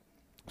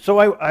So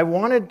I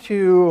wanted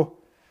to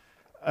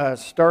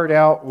start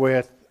out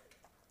with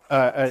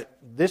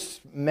this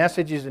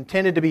message is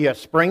intended to be a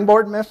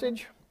springboard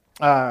message.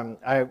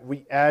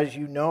 As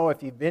you know,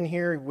 if you've been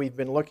here, we've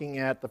been looking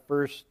at the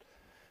first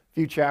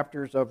few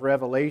chapters of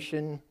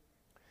Revelation.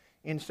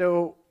 And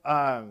so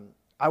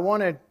I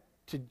wanted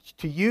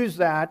to use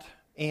that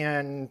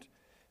and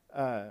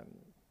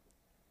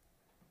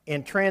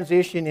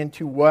transition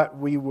into what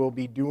we will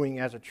be doing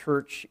as a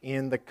church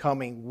in the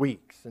coming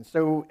weeks. And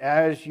so,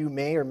 as you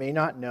may or may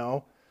not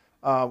know,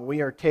 we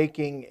are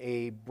taking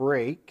a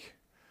break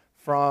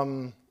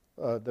from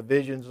the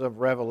visions of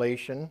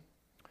Revelation,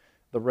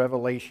 the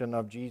revelation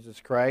of Jesus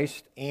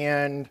Christ,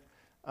 and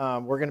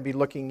we're going to be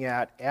looking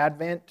at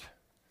Advent.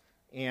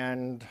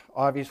 And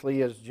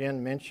obviously, as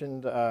Jen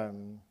mentioned,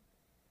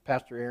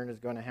 Pastor Aaron is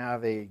going to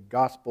have a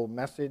gospel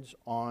message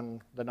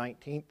on the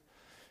 19th.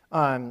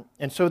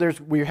 And so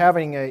we're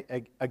having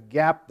a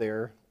gap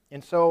there.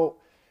 And so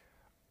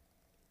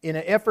in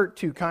an effort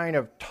to kind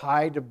of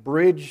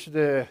bridge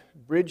the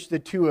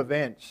two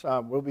events,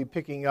 we'll be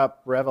picking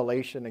up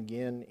Revelation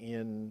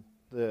again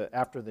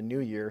after the new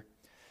year.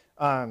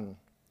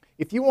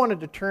 If you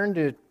wanted to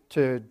turn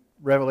to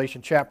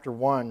Revelation chapter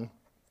 1,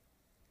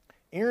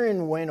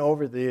 Aaron went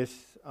over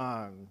this,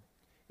 and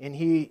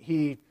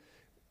he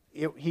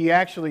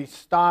actually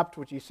stopped,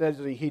 which he says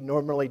that he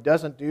normally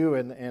doesn't do,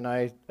 and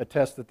I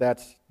attest that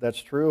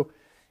that's true.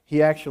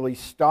 He actually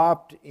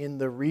stopped in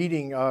the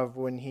reading of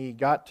when he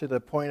got to the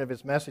point of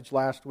his message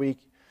last week.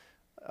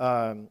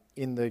 In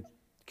the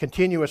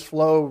continuous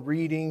flow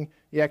reading,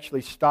 he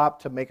actually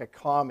stopped to make a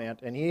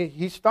comment, and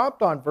he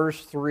stopped on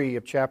verse 3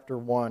 of chapter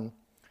 1,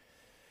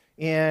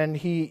 and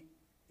he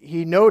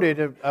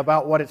noted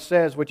about what it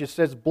says, which it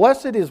says,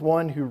 "Blessed is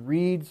one who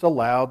reads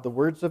aloud the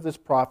words of this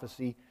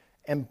prophecy,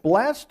 and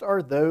blessed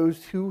are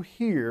those who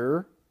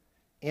hear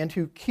and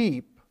who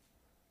keep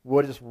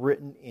what is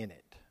written in it."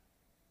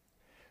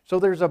 So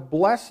there's a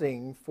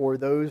blessing for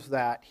those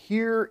that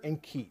hear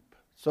and keep.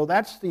 So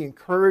that's the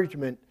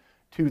encouragement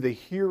to the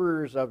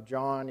hearers of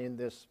John in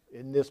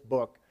this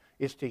book,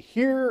 is to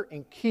hear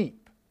and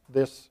keep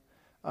this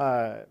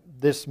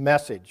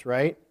message,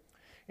 right?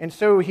 And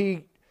so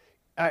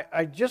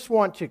I just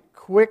want to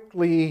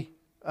quickly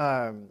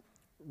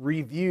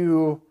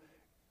review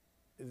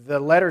the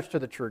letters to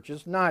the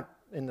churches, not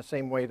in the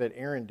same way that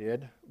Aaron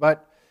did,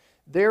 but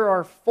there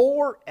are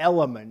 4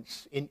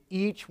 elements in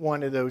each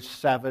one of those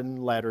 7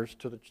 letters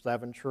to the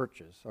 7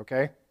 churches,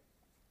 okay?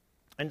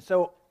 And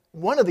so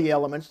one of the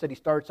elements that he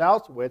starts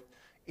out with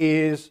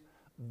is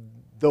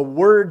the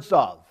words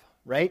of,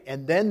 right?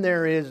 And then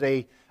there is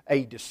a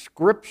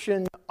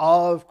description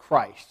of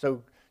Christ.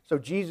 So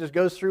Jesus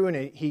goes through and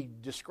he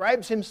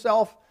describes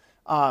himself,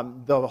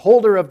 the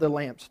holder of the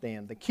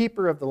lampstand, the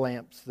keeper of the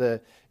lamps.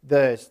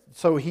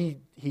 So he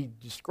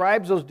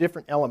describes those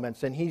different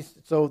elements, and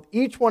so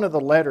each one of the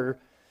letter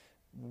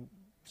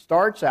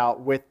starts out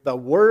with the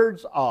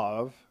words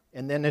of,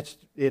 and then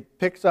it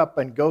picks up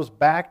and goes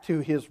back to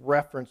his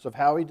reference of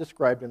how he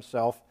described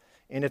himself,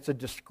 and it's a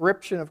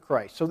description of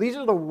Christ. So these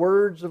are the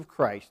words of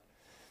Christ.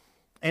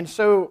 And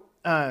so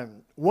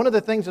one of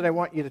the things that I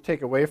want you to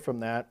take away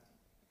from that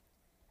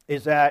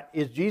is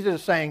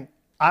Jesus saying,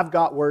 "I've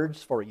got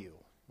words for you."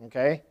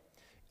 Okay?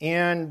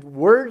 And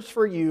words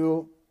for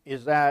you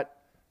is that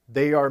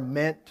they are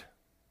meant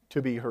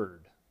to be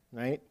heard,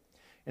 right?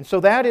 And so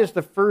that is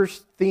the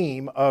first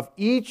theme of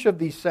each of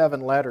these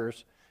 7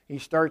 letters. He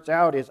starts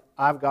out as,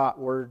 "I've got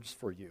words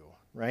for you,"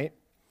 right?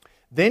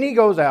 Then he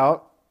goes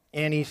out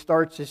and he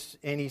starts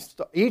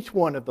each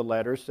one of the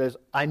letters says,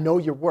 "I know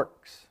your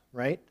works,"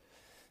 right?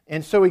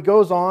 And so he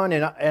goes on,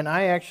 and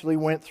I actually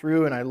went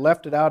through and I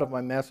left it out of my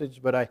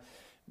message, but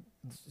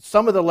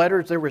some of the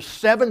letters, there were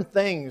 7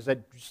 things,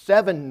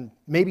 7,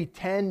 maybe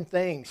 10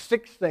 things,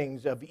 6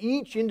 things of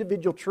each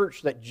individual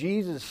church that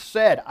Jesus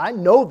said, "I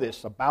know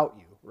this about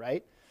you,"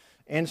 right?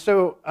 And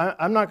so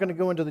I'm not going to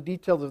go into the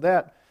details of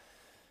that,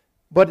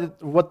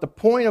 but what the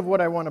point of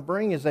what I want to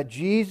bring is that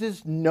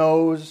Jesus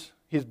knows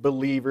his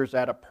believers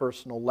at a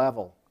personal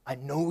level. "I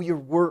know your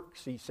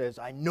works," he says.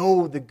 "I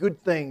know the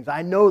good things.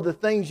 I know the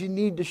things you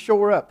need to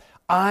shore up.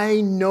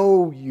 I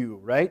know you,"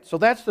 right? So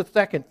that's the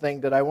second thing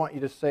that I want you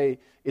to say.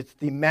 It's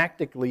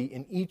thematically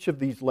in each of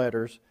these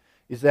letters,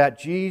 is that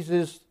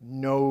Jesus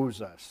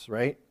knows us,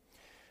 right?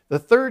 The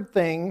third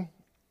thing,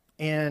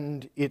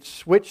 and it's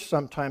switched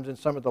sometimes in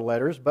some of the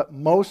letters, but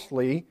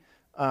mostly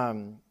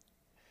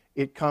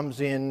it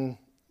comes in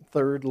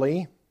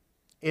thirdly.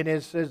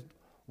 It says,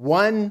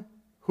 "one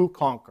who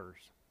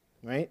conquers,"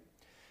 right?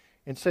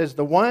 It says,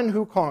 "the one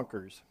who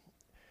conquers."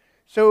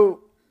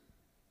 So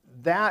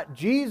that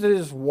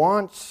Jesus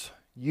wants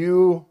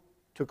you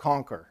to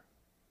conquer,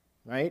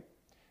 right?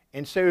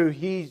 And so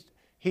he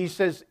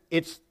says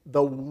it's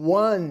the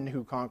one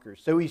who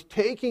conquers. So he's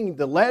taking,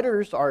 the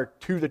letters are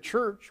to the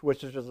church,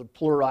 which is a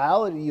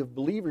plurality of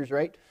believers,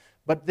 right?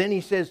 But then he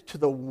says to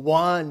the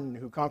one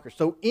who conquers.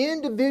 So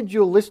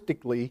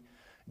individualistically,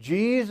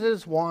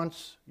 Jesus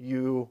wants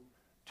you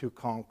to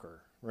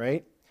conquer,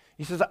 right?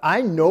 He says,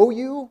 "I know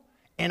you,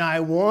 and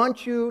I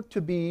want you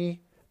to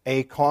be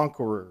a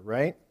conqueror,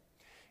 right?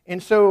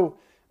 And so,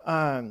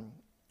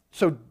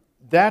 so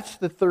that's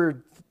the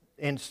third,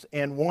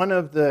 and one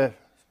of the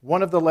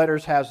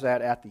letters has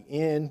that at the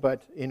end,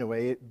 but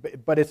anyway,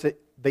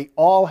 they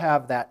all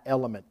have that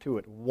element to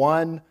it.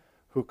 One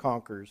who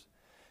conquers,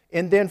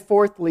 and then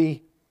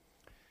fourthly,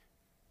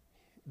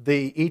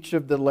 each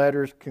of the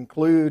letters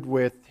conclude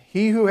with,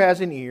 "He who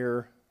has an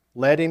ear,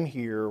 let him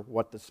hear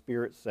what the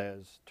Spirit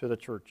says to the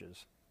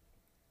churches."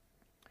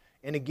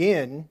 And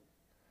again,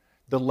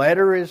 the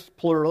letter is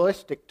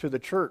pluralistic to the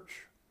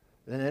church.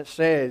 And it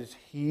says,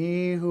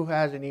 "He who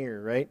has an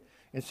ear," right?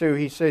 And so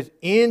he says,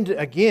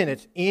 again,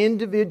 it's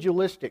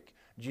individualistic.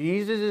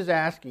 Jesus is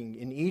asking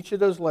in each of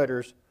those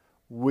letters,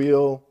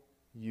 will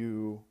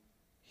you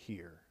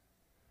hear?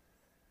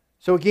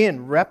 So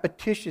again,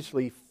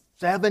 repetitiously,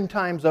 7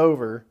 times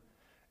over,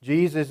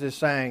 Jesus is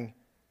saying,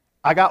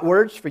 I got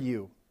words for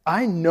you.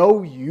 I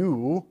know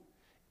you,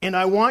 and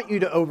I want you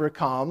to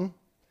overcome,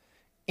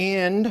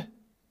 and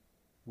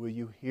will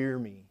you hear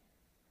me?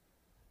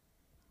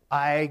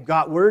 I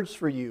got words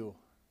for you.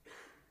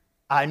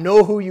 I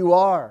know who you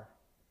are.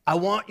 I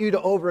want you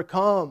to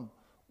overcome.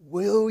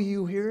 Will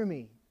you hear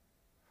me?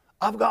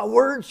 I've got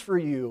words for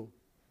you.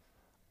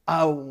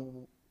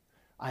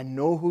 I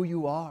know who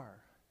you are.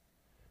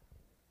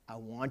 I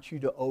want you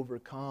to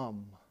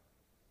overcome.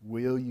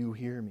 Will you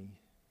hear me?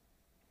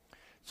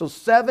 So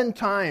 7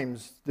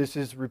 times this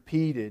is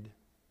repeated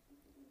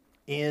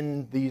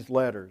in these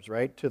letters,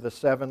 right? To the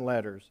 7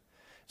 letters.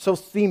 So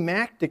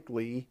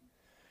thematically,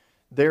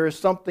 there is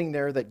something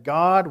there that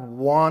God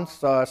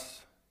wants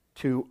us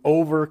to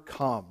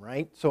overcome,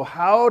 right? So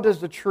how does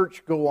the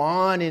church go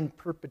on in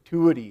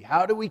perpetuity?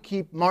 How do we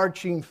keep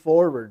marching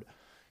forward?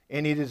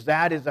 And it is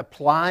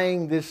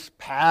applying this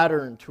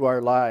pattern to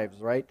our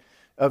lives, right?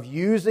 Of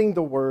using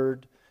the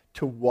Word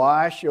to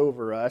wash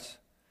over us,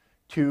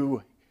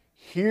 to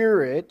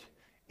hear it,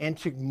 and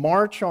to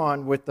march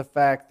on with the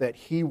fact that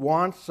He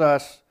wants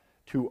us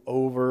to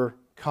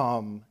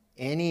overcome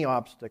any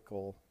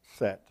obstacle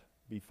set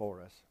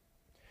before us.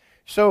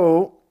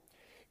 So,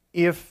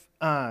 if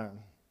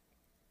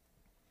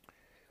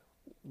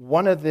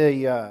one of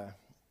the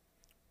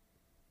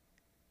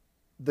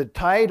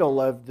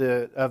title of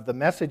the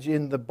message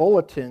in the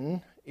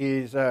bulletin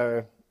is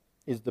the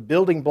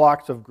building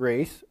blocks of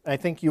grace. I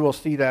think you will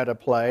see that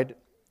applied.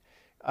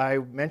 I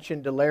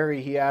mentioned to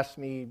Larry. He asked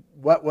me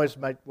what was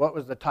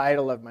the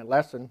title of my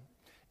lesson,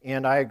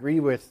 and I agree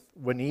with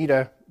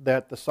Juanita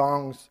that the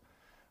songs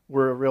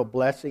were a real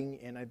blessing,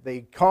 and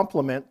they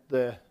complement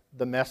the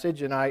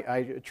message, and I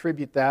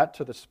attribute that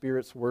to the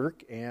Spirit's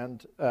work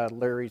and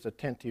Larry's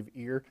attentive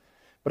ear.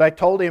 But I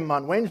told him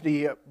on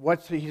Wednesday,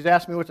 he's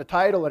asked me what's the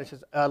title, and it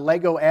says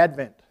Lego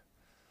Advent.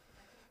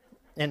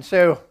 And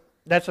so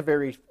that's a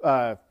very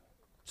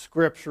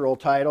scriptural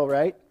title,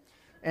 right?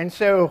 And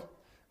so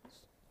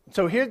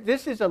here,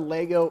 this is a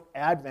Lego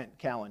Advent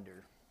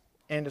calendar.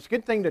 And it's a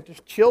good thing that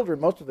just children,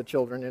 most of the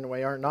children in a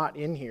way, are not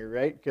in here,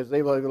 right? Because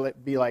they will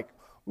be like,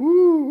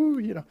 ooh,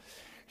 you know.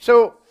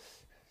 So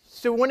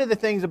one of the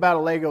things about a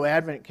Lego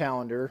Advent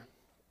calendar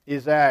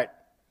is that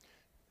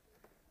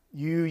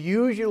you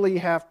usually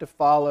have to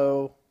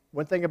follow,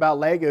 one thing about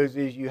Legos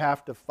is you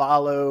have to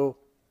follow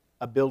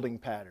a building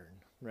pattern,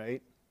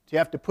 right? So you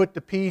have to put the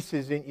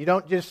pieces in. You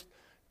don't just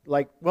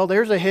like, well,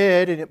 there's a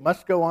head and it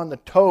must go on the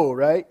toe,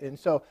 right? And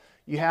so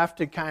you have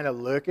to kind of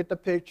look at the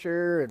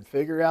picture and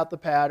figure out the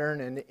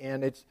pattern,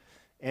 and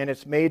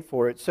it's made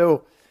for it.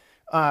 So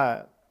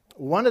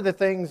one of the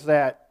things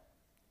that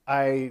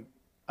I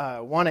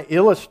want to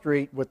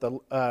illustrate with the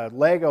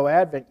Lego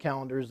Advent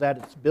calendar is that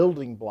it's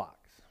building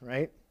blocks,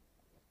 right?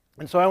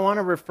 And so I want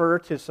to refer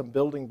to some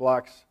building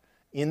blocks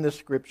in the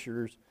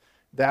Scriptures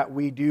that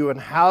we do, and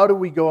how do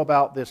we go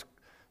about this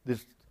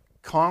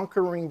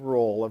conquering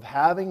role of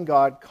having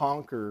God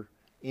conquer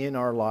in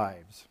our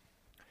lives.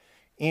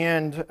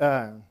 And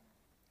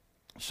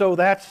so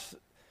that's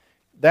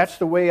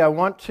the way I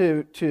want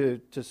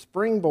to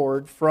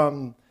springboard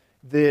from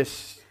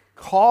this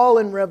call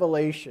in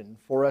Revelation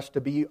for us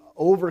to be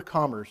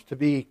overcomers, to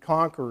be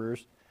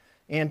conquerors,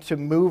 and to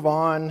move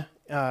on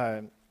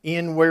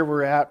in where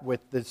we're at with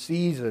the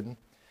season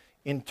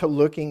into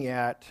looking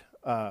at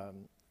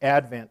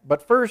Advent.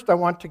 But first I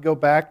want to go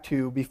back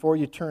to, before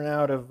you turn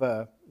out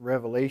of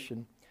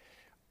Revelation,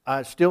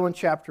 still in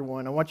chapter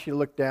 1, I want you to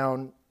look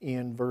down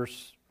in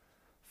verse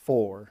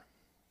 4.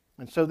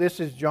 And so this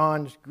is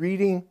John's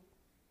greeting.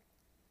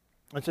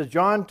 It says,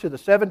 John, to the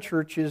 7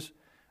 churches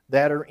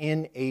that are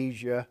in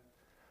Asia,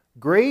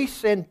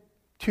 grace and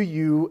to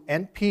you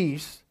and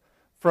peace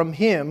from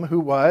Him who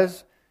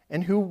was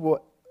and who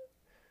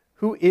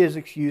is,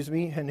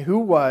 and who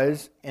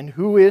was and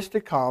who is to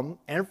come,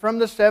 and from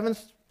the 7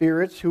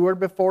 spirits who are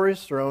before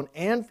His throne,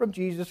 and from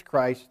Jesus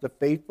Christ, the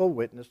faithful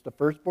witness, the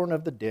firstborn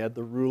of the dead,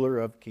 the ruler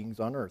of kings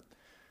on earth.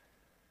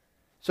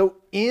 So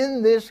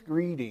in this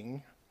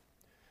greeting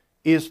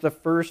is the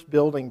first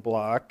building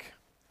block.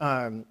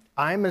 I'm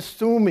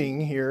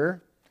assuming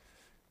here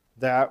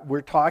that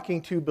we're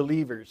talking to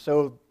believers.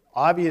 So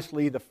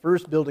obviously the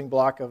first building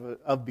block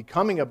of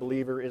becoming a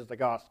believer is the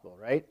gospel,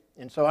 right?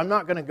 And so I'm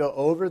not going to go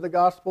over the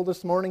gospel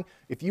this morning.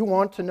 If you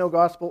want to know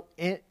gospel,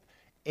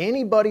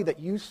 anybody that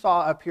you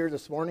saw up here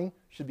this morning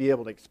should be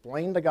able to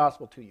explain the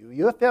gospel to you. If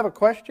you have a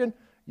question,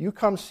 you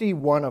come see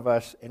one of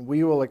us, and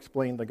we will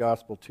explain the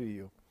gospel to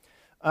you.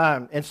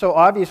 And so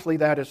obviously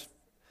that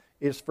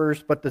is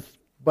first, but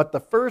the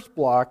first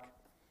block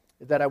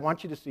that I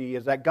want you to see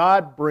is that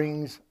God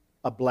brings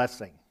a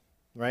blessing,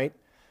 right?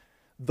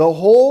 The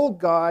whole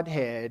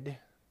Godhead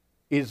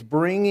is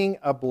bringing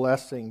a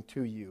blessing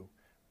to you,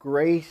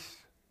 grace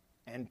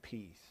and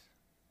peace,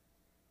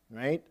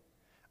 right?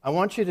 I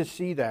want you to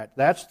see that.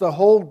 That's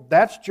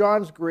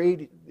John's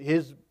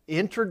his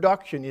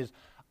introduction is,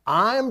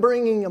 I'm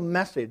bringing a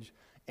message,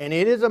 and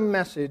it is a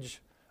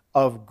message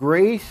of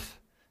grace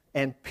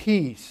and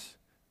peace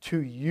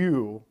to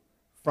you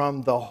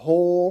from the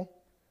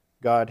whole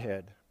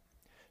Godhead.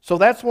 So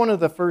that's one of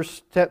the first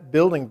step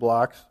building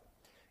blocks,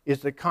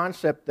 is the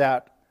concept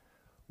that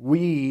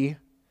we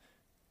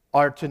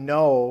are to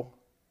know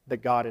that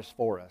God is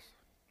for us.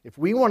 If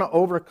we want to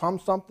overcome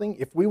something,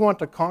 if we want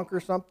to conquer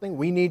something,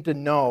 we need to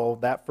know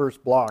that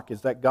first block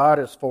is that God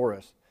is for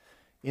us.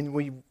 And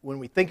when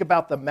we think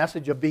about the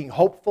message of being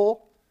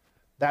hopeful,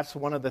 that's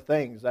one of the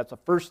things. That's the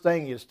first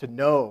thing, is to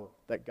know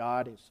that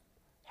God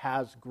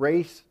has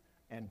grace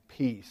and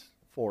peace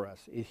for us.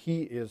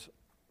 He is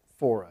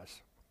for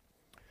us.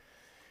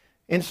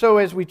 And so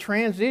as we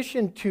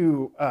transition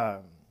to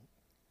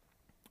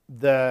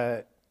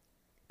the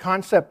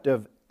concept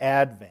of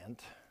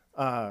Advent,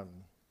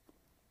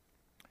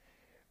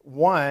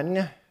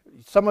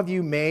 some of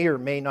you may or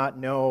may not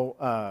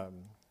know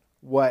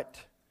what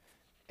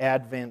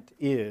Advent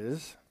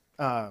is.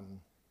 But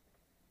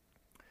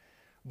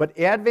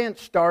Advent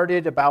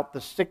started about the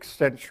 6th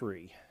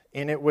century,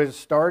 and it was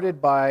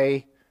started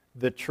by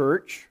the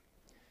church.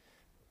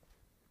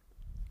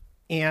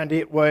 And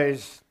it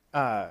was,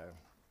 I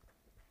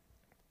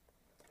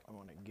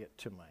want to get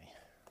to my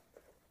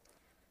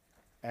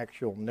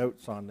actual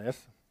notes on this.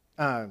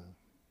 And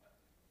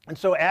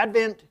so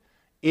Advent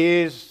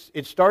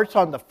it starts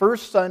on the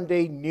first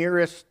Sunday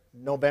nearest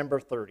November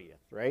 30th,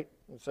 right?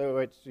 And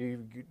so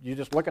you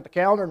just look at the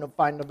calendar and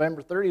find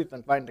November 30th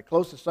and find the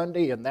closest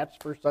Sunday, and that's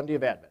first Sunday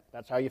of Advent.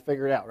 That's how you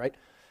figure it out, right?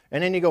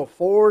 And then you go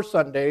 4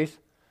 Sundays,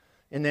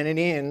 and then it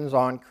ends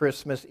on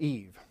Christmas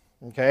Eve,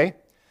 okay?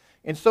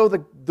 And so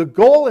the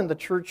goal in the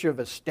church of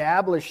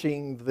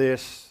establishing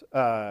this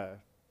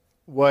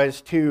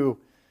was to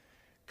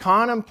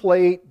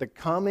contemplate the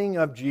coming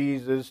of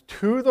Jesus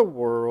to the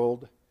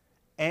world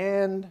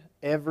and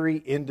every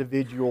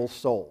individual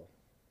soul.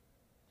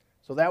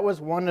 So that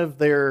was one of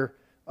their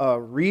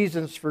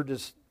reasons for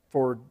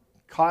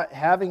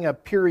having a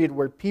period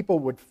where people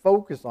would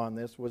focus on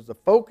this, was the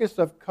focus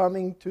of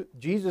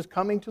Jesus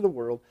coming to the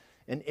world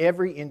and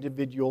every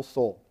individual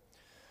soul.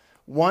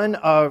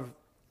 I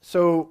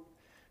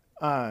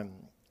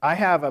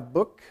have a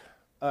book,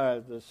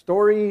 The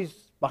Stories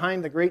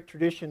Behind the Great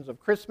Traditions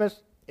of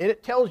Christmas, and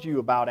it tells you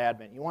about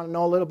Advent. You want to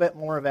know a little bit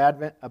more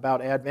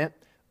about Advent?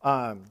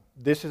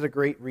 This is a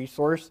great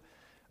resource.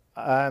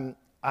 I'm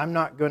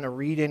not going to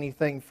read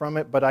anything from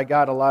it, but I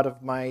got a lot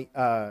of my,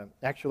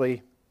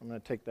 actually, I'm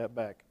going to take that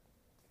back.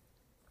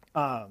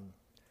 I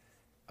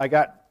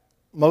got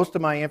most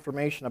of my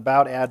information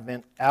about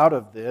Advent out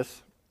of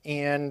this,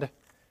 and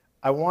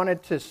I wanted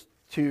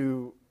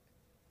to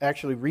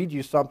actually read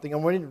you something. I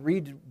wanted to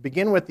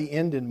begin with the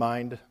end in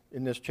mind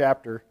in this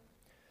chapter,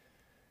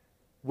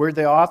 where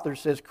the author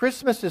says,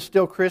 Christmas is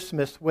still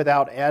Christmas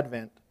without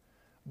Advent,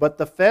 but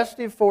the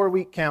festive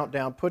 4-week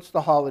countdown puts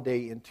the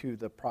holiday into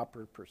the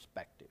proper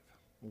perspective.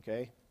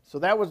 Okay? So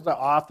that was the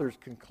author's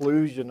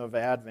conclusion of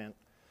Advent,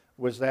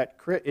 was that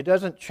it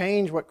doesn't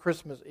change what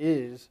Christmas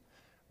is,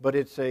 but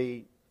it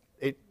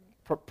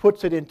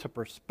puts it into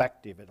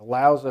perspective. It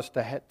allows us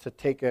to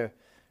take a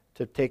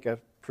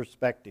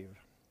perspective.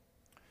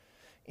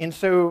 And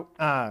so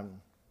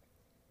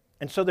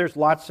there's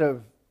lots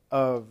of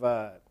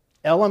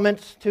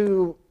elements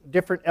to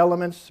different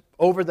elements.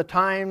 Over the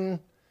time,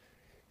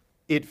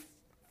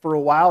 for a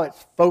while,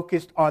 it's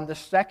focused on the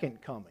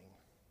second coming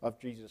of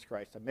Jesus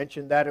Christ. I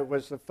mentioned that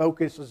the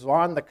focus is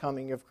on the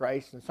coming of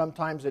Christ, and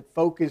sometimes it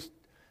focused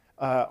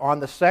on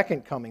the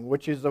second coming,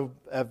 which is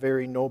a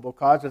very noble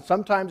cause. And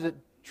sometimes it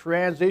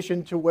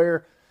transitioned to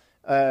where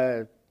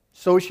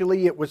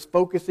socially it was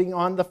focusing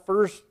on the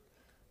first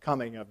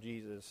coming of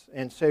Jesus,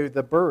 and so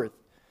the birth.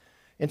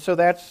 And so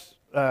that's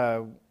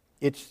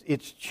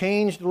it's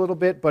changed a little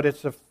bit, but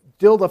it's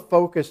still the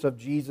focus of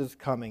Jesus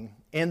coming.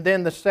 And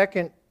then the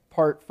second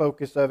part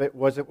focus of it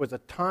was a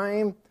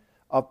time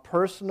of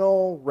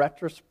personal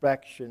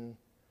retrospection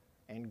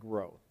and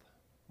growth.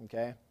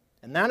 Okay?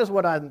 And that is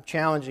what I'm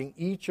challenging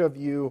each of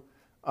you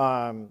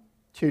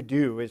to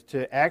do, is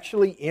to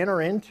actually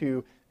enter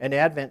into an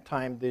Advent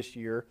time this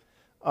year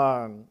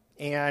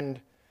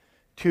and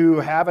to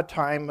have a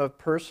time of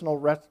personal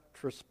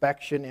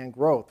retrospection and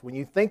growth. When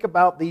you think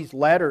about these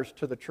letters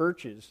to the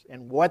churches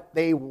and what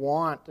they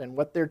want and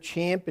what they're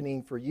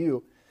championing for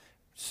you,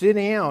 sit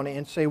down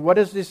and say, what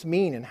does this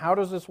mean and how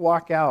does this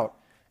walk out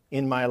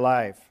in my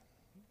life?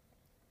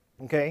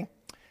 Okay?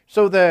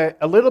 So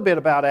a little bit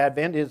about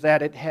Advent is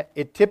that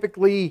it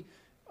typically,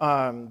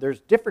 there's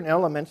different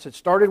elements. It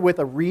started with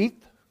a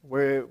wreath,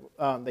 where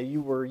that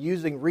you were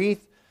using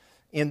wreath,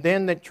 and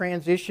then the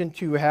transition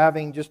to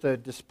having just a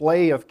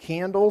display of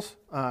candles.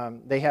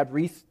 They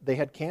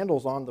had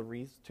candles on the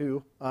wreath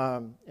too,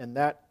 and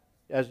that,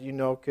 as you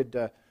know,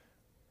 could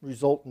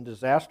result in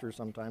disaster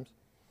sometimes.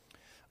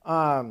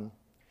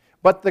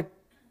 But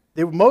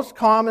most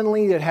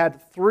commonly, it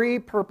had 3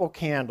 purple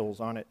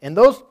candles on it, and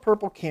those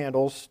purple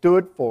candles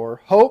stood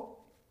for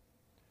hope,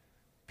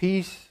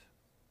 peace,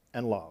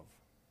 and love.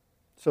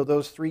 So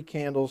those 3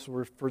 candles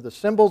were for the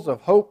symbols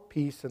of hope,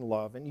 peace, and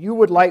love, and you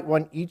would light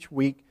one each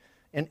week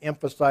and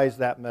emphasize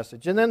that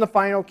message. And then the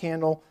final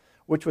candle,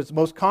 which was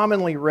most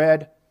commonly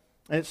red,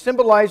 and it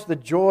symbolized the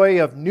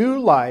joy of new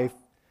life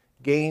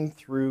gained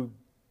through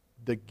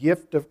the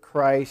gift of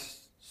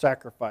Christ's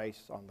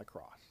sacrifice on the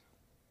cross.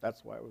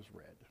 That's why it was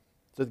red.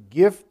 It's a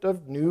gift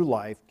of new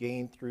life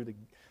gained through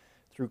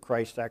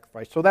Christ's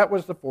sacrifice. So that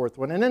was the 4th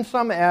one. And then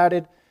some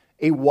added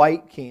a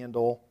white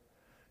candle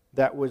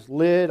that was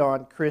lit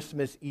on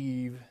Christmas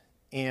Eve,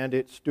 and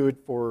it stood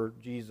for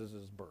Jesus'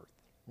 birth.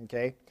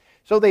 Okay?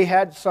 So they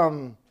had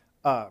some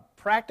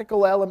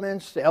practical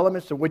elements, the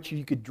elements in which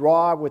you could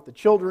draw with the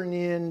children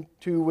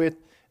into, with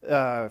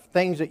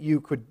things that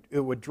it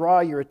would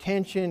draw your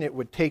attention. It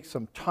would take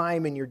some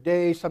time in your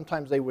day.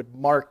 Sometimes they would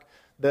mark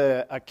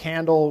a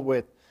candle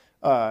with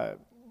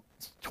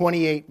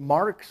 28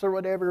 marks or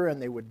whatever,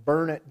 and they would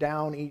burn it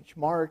down each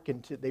mark,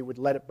 and they would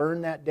let it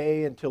burn that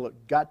day until it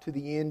got to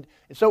the end.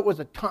 And so it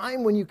was a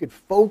time when you could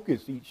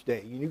focus each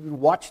day. You could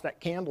watch that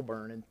candle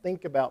burn and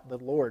think about the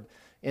Lord.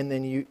 And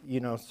then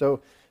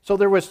so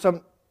there was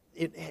some,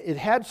 it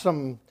had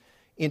some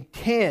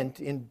intent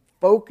in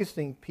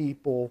focusing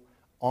people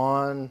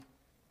on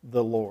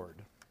the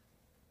Lord.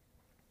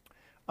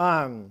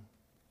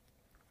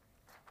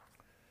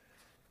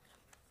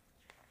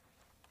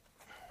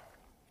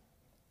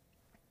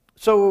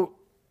 So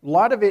a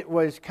lot of it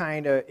is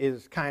kind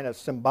of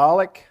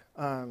symbolic,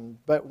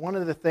 but one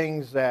of the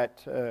things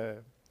that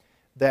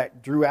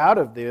drew out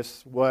of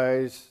this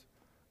was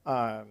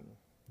the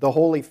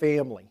Holy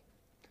Family.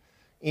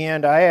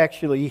 And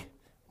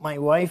my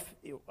wife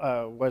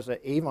was an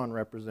Avon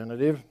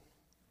representative,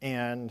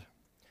 and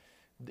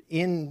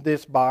in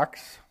this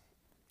box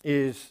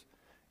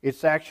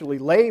it's actually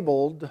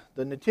labeled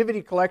the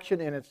Nativity Collection,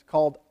 and it's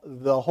called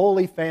the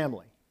Holy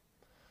Family.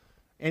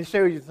 And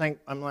so you think,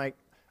 I'm like,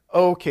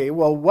 okay,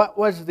 well, what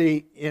was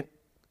the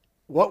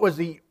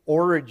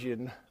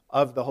origin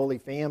of the Holy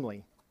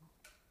Family?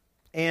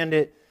 And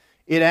it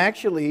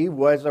actually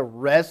was a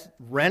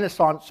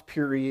Renaissance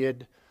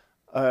period.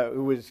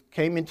 It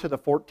came into the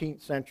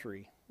 14th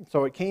century.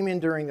 So it came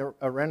in during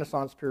a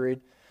Renaissance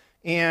period,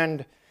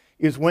 and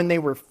is when they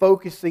were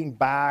focusing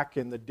back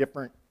in the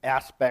different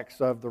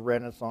aspects of the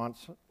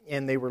Renaissance,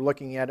 and they were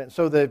looking at it.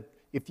 So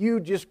if you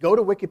just go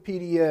to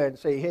Wikipedia and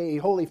say, hey,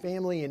 Holy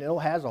Family, and it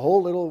has a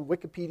whole little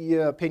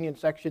Wikipedia opinion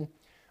section.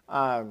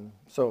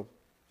 So,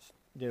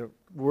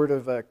 word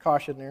of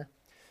caution there,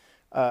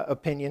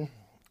 opinion.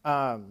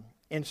 And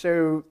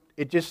so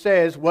it just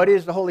says, what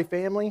is the Holy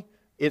Family?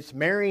 It's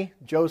Mary,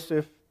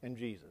 Joseph, and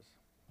Jesus.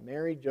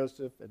 Mary,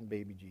 Joseph, and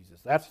baby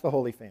Jesus. That's the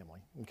Holy Family,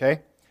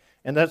 okay?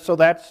 And that's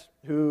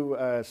who,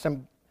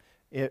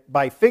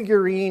 by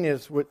figurine,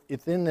 is what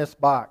it's in this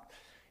box.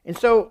 And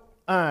so,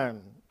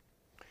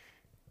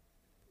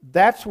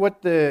 that's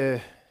what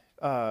a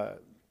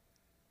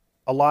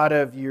lot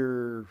of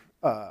your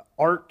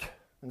art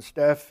and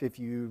stuff, if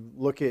you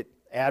look at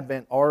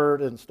Advent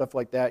art and stuff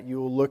like that, you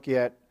will look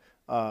at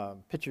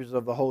pictures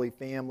of the Holy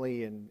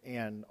Family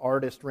and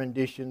artist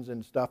renditions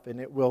and stuff,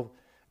 and it will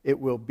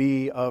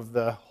be of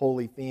the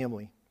Holy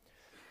Family.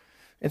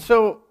 And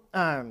so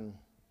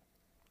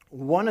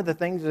one of the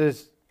things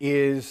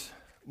is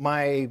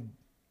my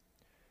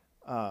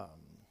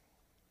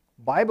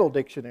Bible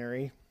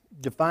dictionary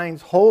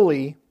defines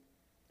holy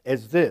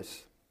as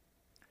this.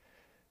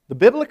 The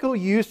biblical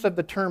use of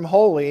the term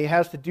holy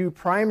has to do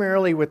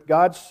primarily with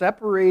God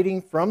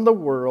separating from the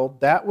world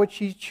that which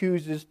He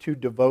chooses to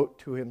devote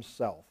to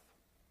Himself.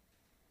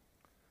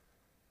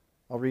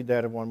 I'll read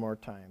that one more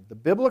time. The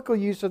biblical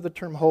use of the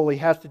term holy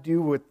has to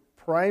do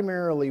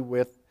primarily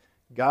with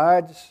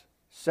God's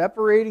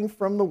separating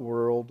from the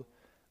world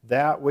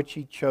that which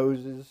He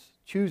chooses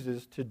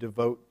to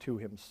devote to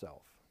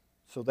Himself.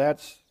 So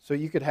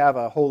you could have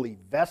a holy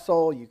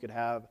vessel, you could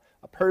have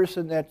a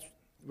person that's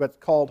what's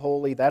called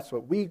holy. That's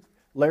what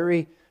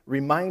Larry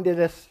reminded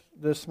us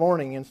this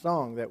morning in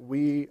song, that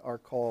we are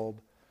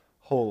called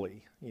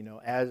holy,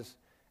 as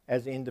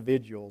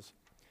individuals.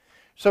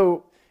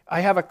 So I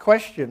have a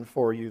question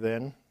for you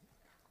then,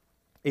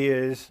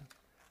 is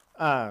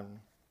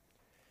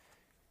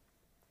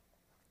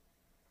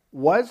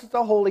was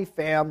the Holy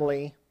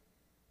Family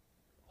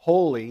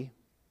holy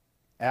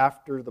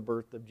after the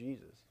birth of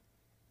Jesus?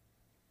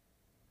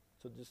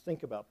 So just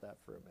think about that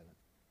for a minute.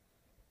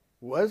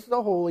 Was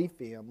the Holy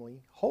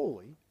Family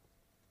holy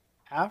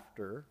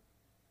after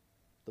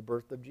the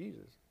birth of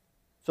Jesus?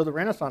 So the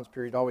Renaissance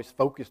period always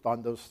focused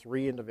on those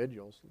 3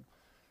 individuals.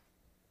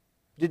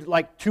 Did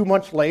like 2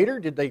 months later,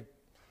 did they,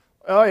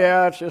 oh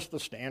yeah, it's just the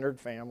standard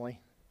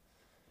family?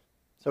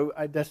 So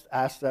I just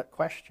asked that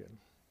question.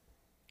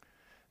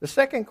 The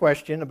second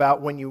question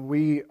about when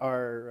we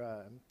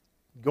are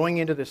going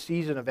into the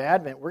season of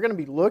Advent, we're going to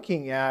be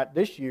looking at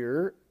this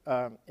year,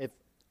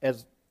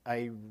 as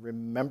I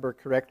remember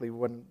correctly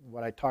when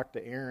I talked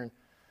to Aaron,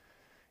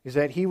 is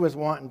that he was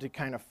wanting to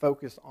kind of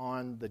focus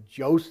on the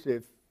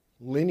Joseph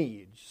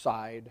lineage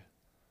side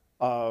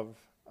of,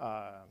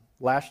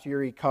 last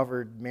year he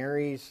covered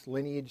Mary's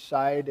lineage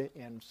side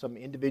and some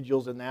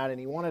individuals in that, and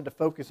he wanted to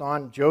focus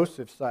on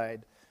Joseph's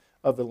side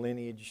of the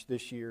lineage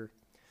this year.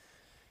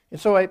 And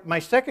so my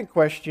second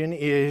question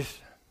is,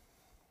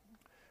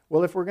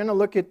 well, if we're going to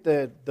look at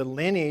the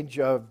lineage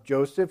of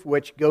Joseph,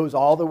 which goes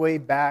all the way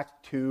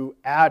back to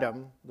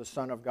Adam, the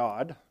son of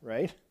God,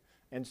 right?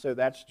 And so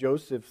that's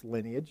Joseph's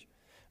lineage.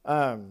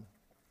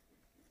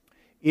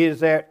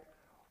 Is that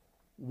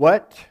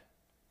what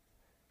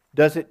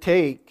does it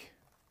take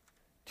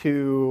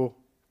to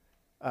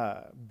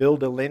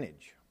build a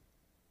lineage?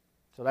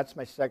 So that's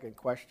my second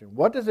question.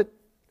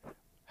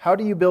 How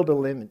do you build a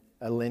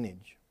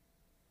lineage?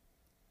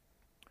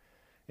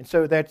 And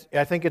so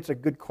I think it's a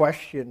good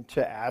question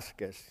to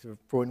ask us.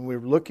 When we're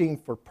looking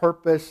for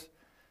purpose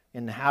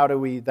and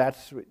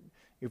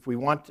if we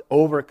want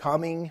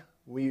overcoming,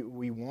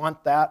 we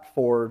want that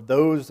for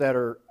those that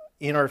are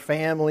in our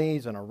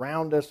families and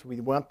around us.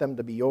 We want them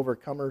to be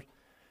overcomers.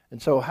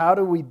 And so how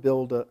do we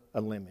build a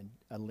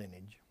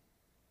lineage?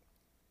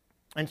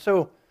 And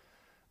so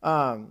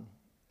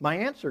my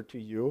answer to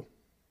you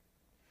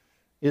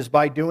is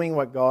by doing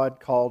what God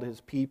called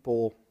His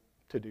people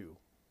to do.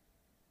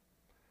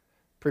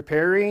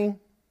 Preparing,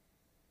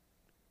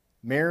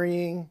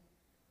 marrying,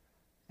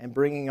 and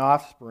bringing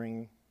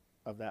offspring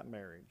of that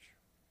marriage.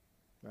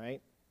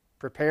 Right?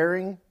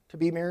 Preparing to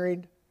be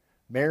married,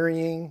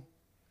 marrying,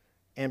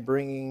 and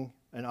bringing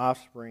an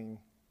offspring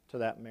to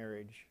that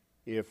marriage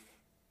if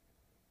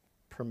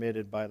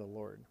permitted by the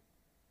Lord.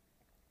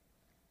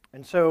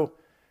 And so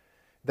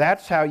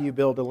that's how you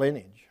build a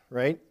lineage,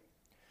 right?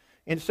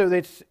 And so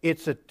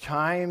it's a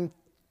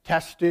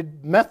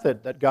time-tested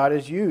method that God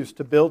has used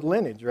to build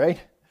lineage, right?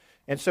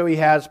 And so He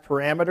has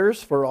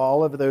parameters for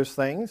all of those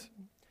things.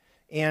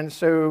 And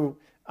so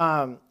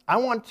I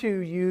want to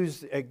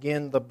use,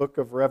 again, the book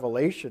of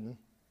Revelation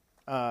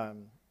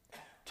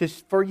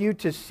for you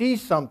to see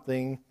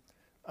something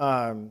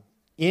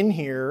in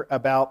here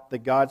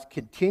about God's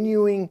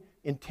continuing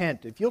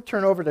intent. If you'll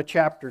turn over to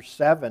chapter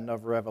 7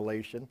 of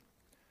Revelation,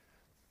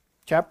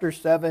 chapter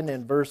 7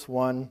 and verse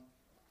 1.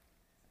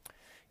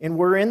 And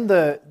we're in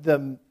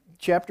the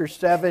chapter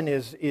 7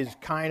 is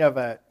kind of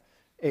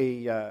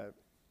it's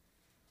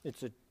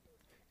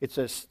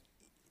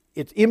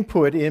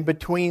input in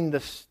between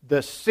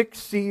the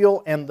sixth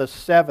seal and the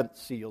seventh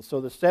seal.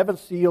 So the seventh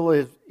seal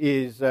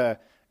is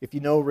if you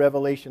know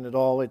Revelation at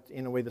all, it's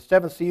in a way the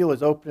seventh seal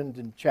is opened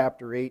in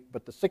chapter 8,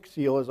 but the sixth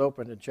seal is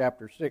opened in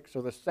chapter 6.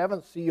 So the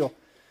seventh seal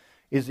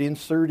is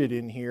inserted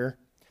in here.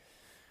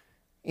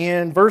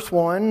 In verse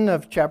 1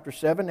 of chapter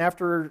 7,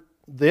 after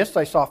this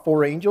I saw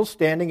 4 angels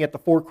standing at the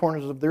 4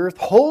 corners of the earth,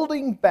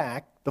 holding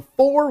back the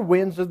 4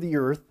 winds of the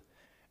earth,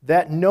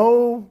 that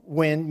no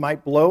wind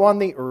might blow on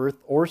the earth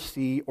or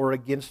sea or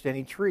against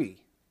any tree.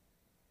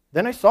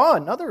 Then I saw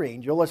another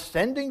angel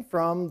ascending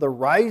from the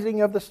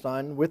rising of the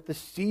sun with the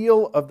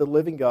seal of the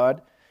living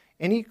God,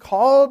 and he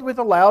called with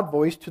a loud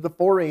voice to the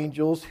 4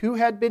 angels who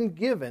had been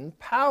given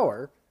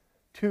power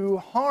to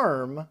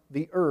harm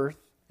the earth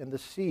and the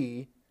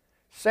sea,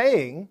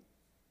 saying,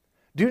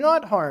 "Do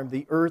not harm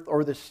the earth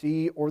or the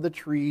sea or the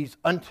trees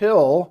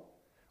until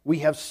we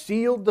have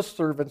sealed the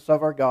servants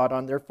of our God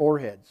on their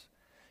foreheads."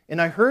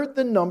 And I heard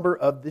the number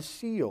of the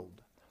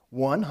sealed,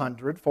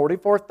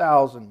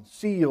 144,000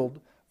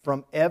 sealed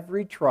from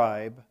every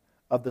tribe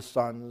of the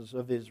sons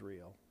of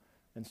Israel.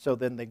 And so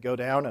then they go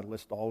down and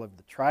list all of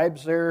the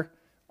tribes there.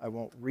 I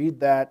won't read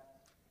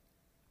that.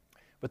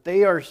 But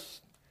they are,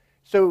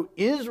 so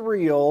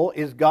Israel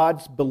is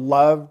God's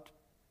beloved.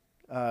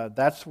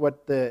 That's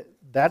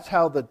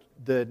how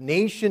the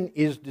nation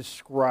is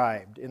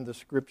described in the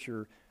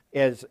Scripture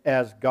as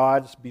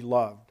God's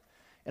beloved.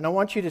 And I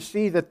want you to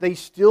see that they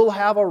still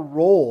have a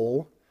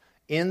role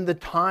in the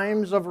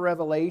times of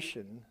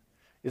Revelation,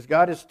 is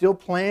God is still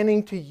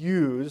planning to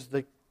use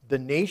the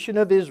nation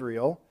of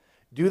Israel.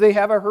 Do they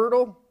have a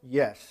hurdle?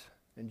 Yes.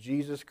 And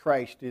Jesus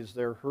Christ is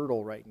their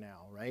hurdle right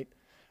now, right?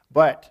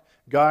 But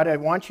God, I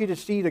want you to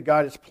see that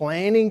God is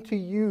planning to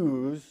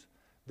use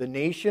the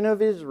nation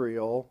of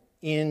Israel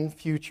in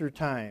future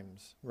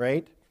times,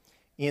 right?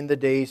 In the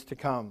days to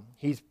come.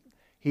 He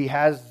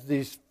has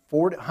these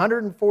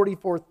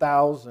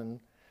 144,000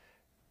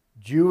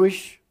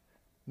 Jewish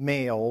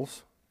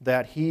males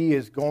that He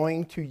is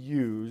going to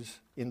use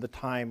in the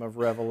time of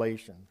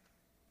Revelation.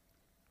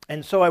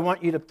 And so I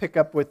want you to pick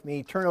up with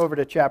me, turn over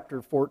to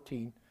chapter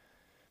 14.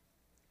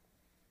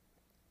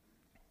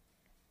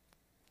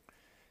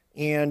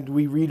 And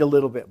we read a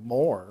little bit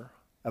more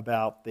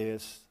about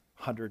this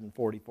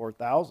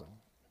 144,000.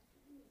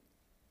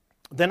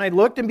 Then I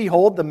looked, and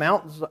behold, the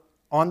mountains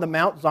on the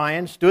Mount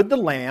Zion stood the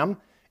Lamb,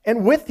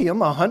 and with him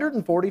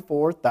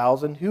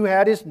 144,000 who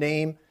had his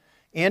name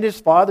and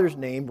his father's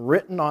name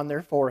written on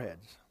their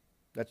foreheads.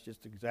 That's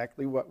just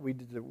exactly what we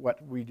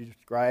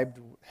described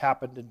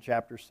happened in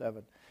chapter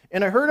 7.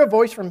 And I heard a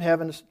voice from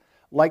heaven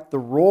like the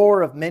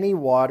roar of many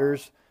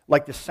waters,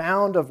 like the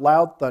sound of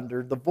loud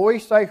thunder. The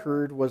voice I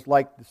heard was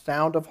like the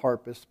sound of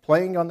harpists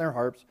playing on their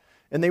harps,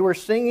 and they were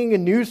singing a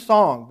new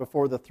song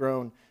before the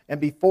throne and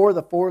before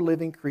the four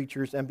living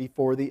creatures and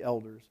before the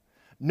elders.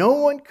 No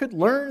one could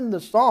learn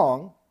the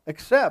song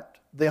except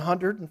the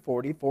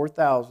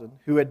 144,000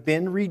 who had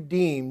been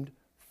redeemed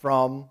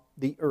from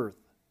the earth.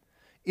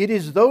 It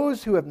is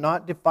those who have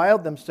not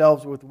defiled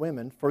themselves with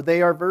women, for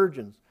they are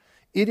virgins.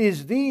 It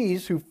is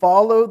these who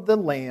followed the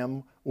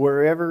Lamb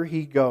wherever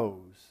he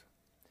goes.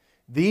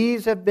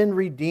 These have been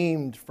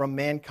redeemed from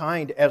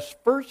mankind as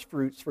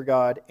firstfruits for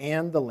God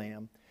and the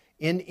Lamb.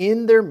 And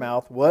in their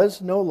mouth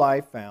was no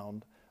lie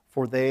found,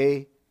 for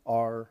they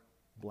are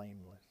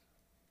blameless.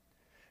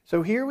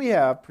 So here we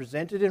have,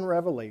 presented in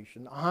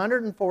Revelation,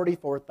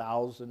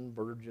 144,000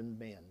 virgin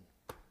men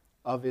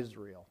of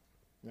Israel.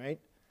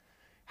 Right?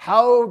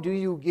 How do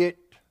you get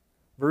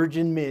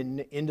virgin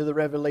men into the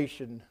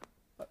Revelation,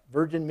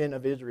 virgin men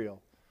of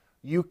Israel?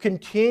 You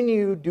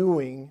continue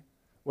doing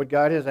what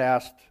God has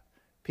asked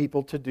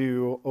people to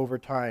do over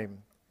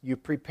time. You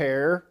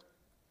prepare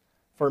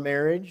for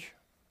marriage,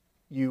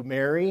 you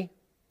marry,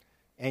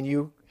 and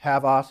you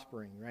have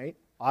offspring, right?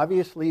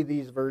 Obviously,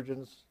 these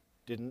virgins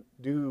didn't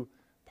do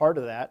part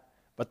of that,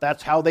 but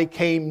that's how they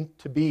came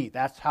to be.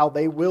 That's how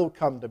they will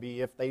come to be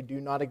if they do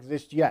not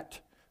exist yet,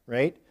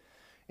 right?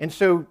 And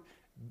so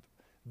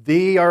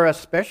they are a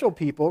special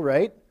people,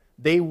 right?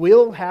 They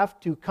will have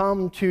to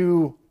come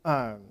to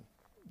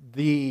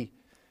the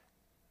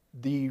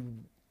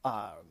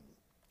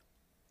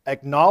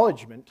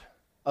acknowledgement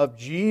of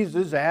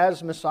Jesus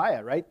as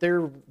Messiah, right?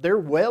 They're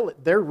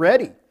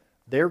ready.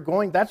 They're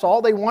going. That's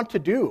all they want to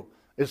do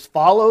is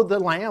follow the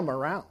Lamb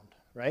around,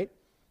 right?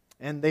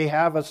 And they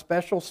have a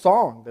special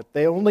song that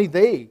only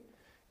they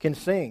can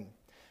sing.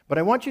 But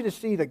I want you to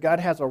see that God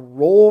has a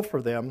role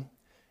for them.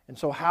 And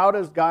so how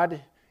does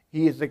God?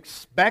 He is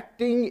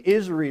expecting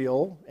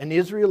Israel and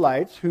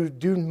Israelites,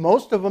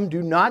 most of them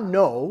do not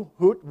know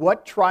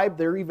what tribe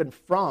they're even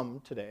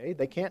from today.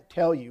 They can't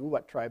tell you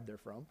what tribe they're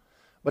from.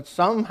 But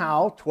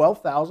somehow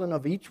 12,000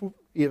 of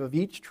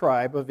each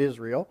tribe of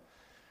Israel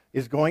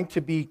is going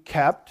to be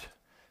kept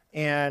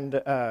and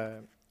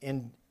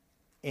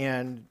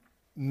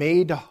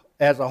made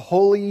as a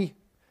holy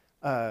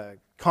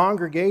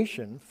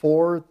congregation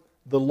for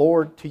the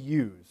Lord to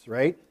use,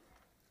 right?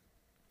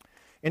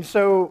 And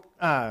so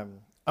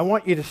I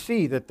want you to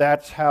see that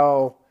that's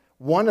how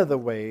one of the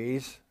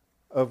ways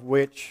of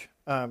which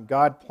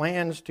God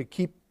plans to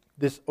keep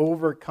this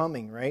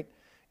overcoming, right?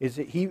 Is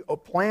that He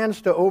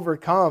plans to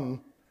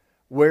overcome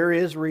where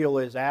Israel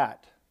is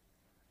at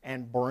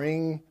and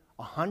bring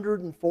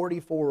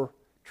 144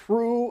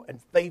 true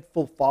and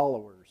faithful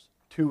followers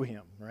to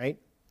Him, right?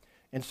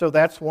 And so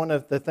that's one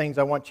of the things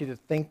I want you to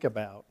think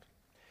about.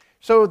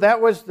 So that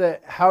was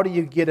how do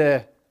you get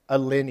a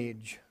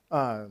lineage?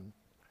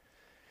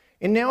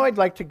 And now I'd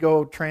like to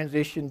go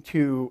transition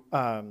to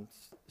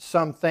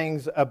some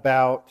things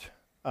about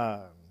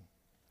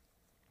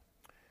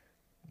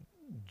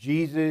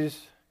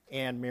Jesus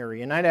and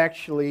Mary. And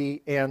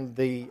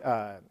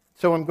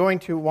so I'm going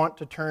to want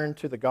to turn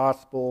to the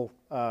gospel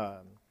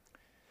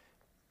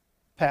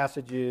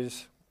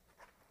passages,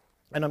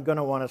 and I'm going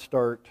to want to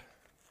start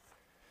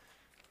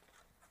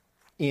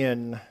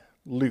in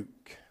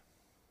Luke.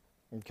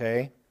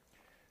 Okay?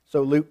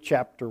 So Luke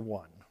chapter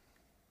 1.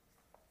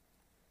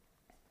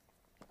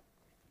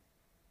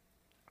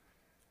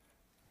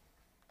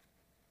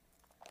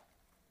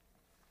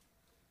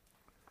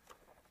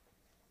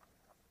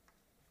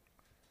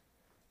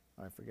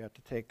 I forgot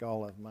to take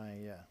all of my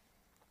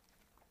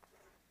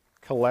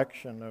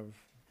collection of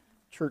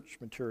church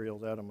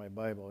materials out of my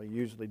Bible. I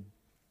usually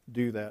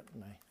do that,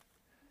 and I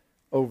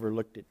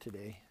overlooked it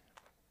today.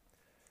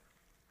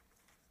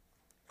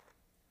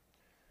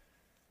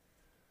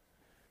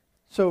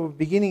 So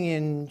beginning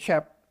in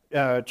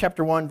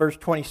chapter 1, verse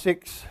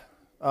 26,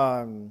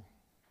 in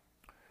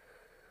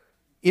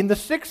the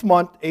 6th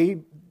month,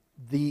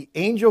 the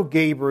angel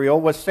Gabriel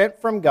was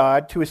sent from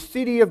God to a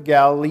city of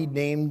Galilee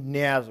named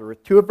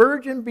Nazareth, to a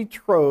virgin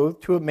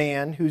betrothed to a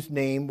man whose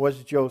name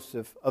was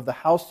Joseph, of the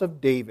house of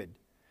David.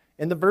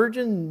 And the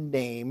virgin's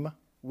name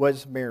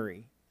was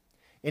Mary.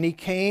 And he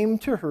came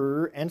to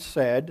her and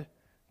said,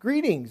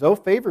 "Greetings, O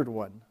favored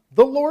one,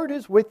 the Lord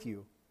is with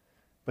you."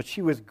 But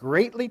she was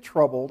greatly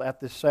troubled at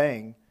this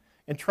saying,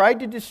 and tried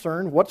to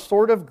discern what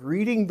sort of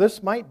greeting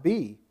this might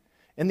be.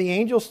 And the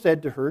angel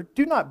said to her,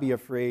 "Do not be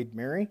afraid,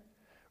 Mary,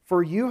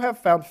 for you have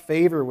found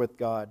favor with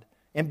God.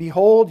 And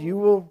behold, you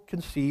will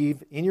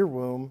conceive in your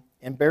womb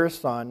and bear a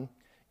son,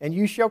 and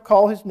you shall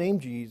call his name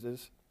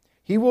Jesus.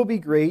 He will be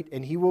great,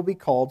 and he will be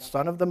called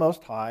Son of the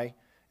Most High.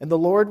 And the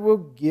Lord will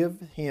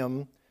give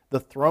him the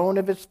throne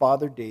of his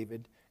father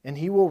David, and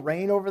he will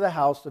reign over the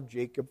house of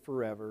Jacob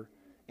forever,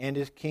 and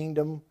his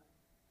kingdom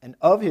and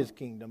of his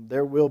kingdom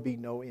there will be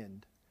no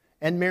end.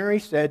 And Mary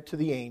said to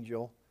the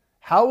angel,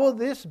 How will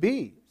this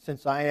be,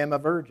 since I am a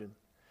virgin?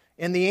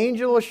 And the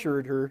angel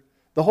assured her,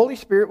 The Holy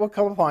Spirit will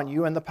come upon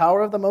you, and the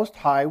power of the Most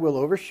High will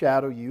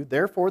overshadow you.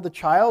 Therefore the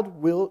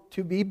child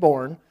to be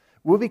born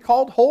will be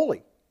called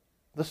Holy,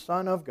 the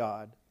Son of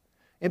God.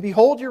 And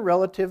behold, your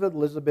relative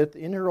Elizabeth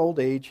in her old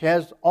age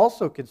has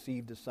also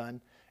conceived a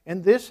son,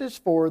 and this is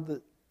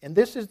the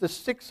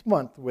 6th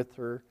month with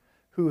her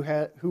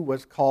who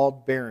was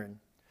called barren.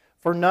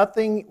 For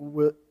nothing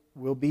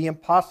will be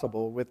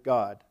impossible with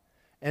God.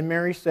 And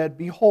Mary said,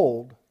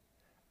 Behold,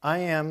 I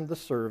am the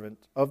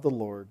servant of the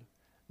Lord.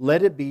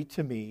 Let it be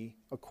to me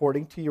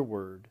according to your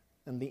word.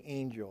 And the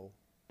angel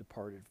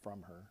departed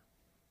from her.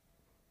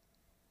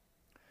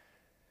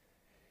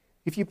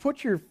 If you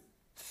put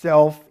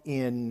yourself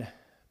in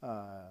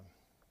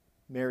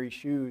Mary's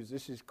shoes,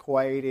 this is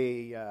quite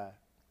a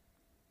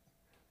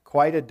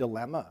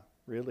dilemma,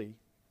 really,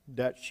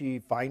 that she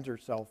finds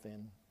herself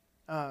in.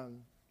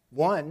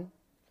 One,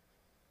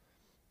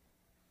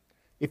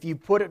 if you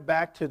put it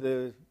back to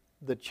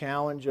the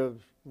challenge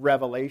of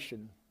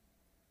revelation,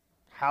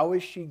 how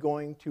is she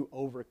going to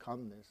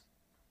overcome this?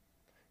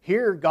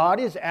 Here, God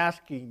is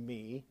asking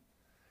me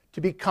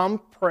to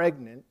become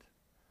pregnant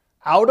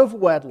out of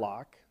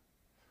wedlock,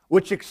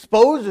 which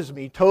exposes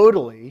me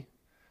totally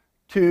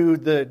to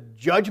the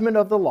judgment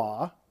of the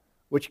law,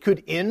 which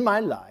could end my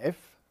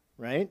life,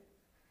 right?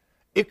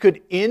 It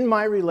could end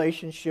my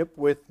relationship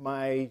with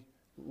my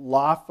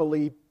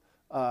lawfully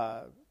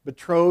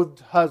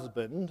betrothed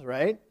husband,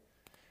 right?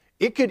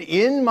 It could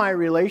end my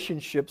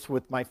relationships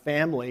with my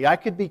family. I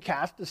could be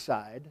cast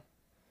aside.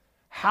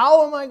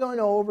 How am I going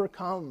to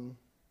overcome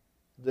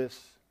this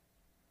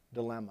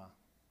dilemma?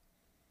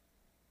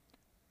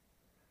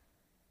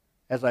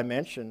 As I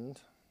mentioned,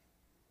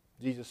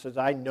 Jesus says,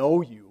 I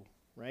know you,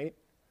 right?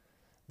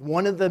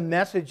 One of the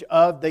message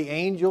of the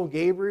angel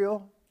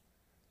Gabriel,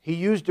 he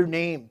used her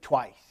name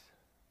twice.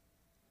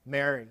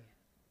 Mary.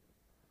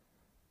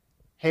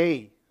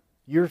 Hey,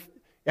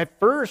 at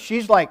first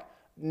she's like,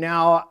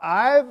 now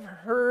I've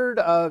heard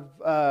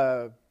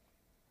of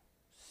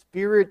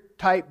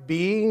spirit-type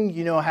being,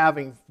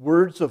 having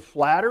words of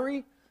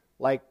flattery,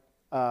 like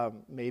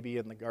maybe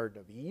in the Garden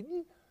of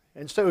Eden.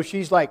 And so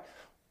she's like,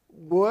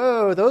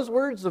 whoa, those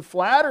words of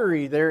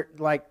flattery, they're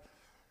like,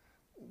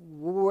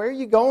 where are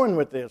you going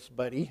with this,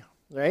 buddy?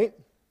 Right?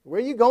 Where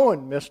are you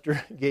going,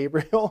 Mr.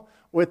 Gabriel,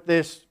 with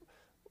this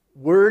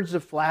words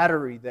of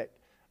flattery that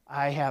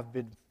I have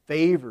been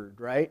favored,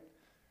 right?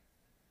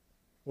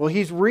 Well,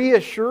 he's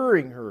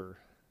reassuring her,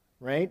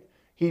 right?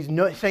 He's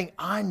saying,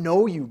 I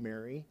know you,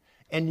 Mary.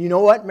 And you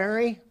know what,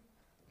 Mary?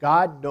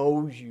 God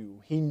knows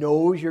you. He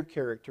knows your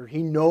character.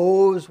 He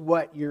knows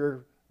what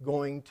you're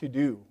going to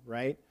do,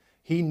 right?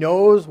 He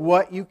knows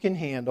what you can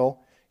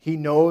handle. He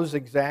knows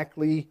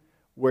exactly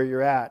where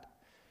you're at.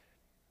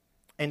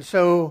 And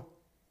so,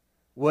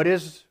 what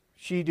does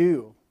she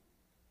do?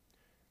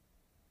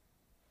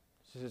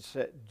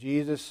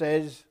 Jesus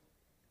says,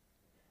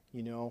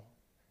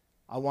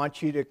 I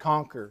want you to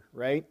conquer,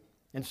 right?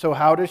 And so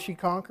how does she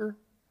conquer?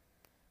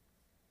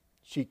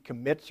 She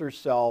commits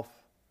herself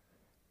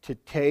to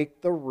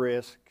take the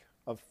risk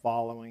of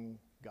following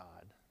God,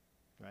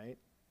 right?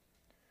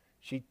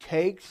 She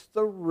takes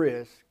the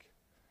risk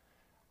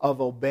of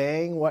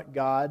obeying what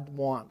God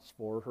wants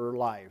for her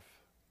life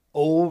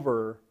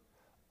over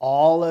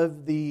all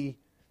of the,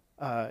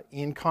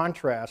 in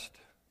contrast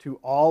to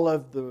all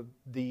of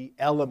the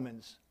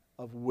elements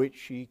of which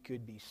she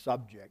could be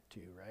subject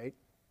to, right?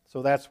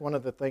 So that's one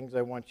of the things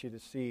I want you to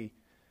see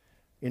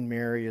in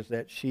Mary, is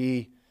that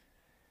she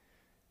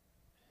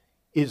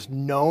is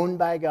known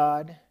by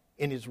God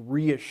and is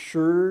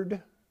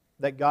reassured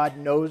that God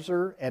knows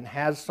her and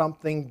has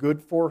something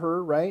good for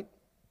her, right?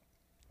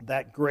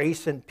 That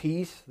grace and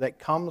peace that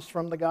comes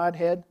from the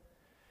Godhead.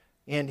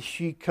 And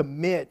she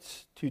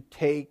commits to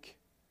take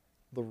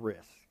the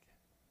risk.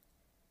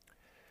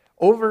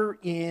 Over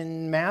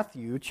in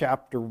Matthew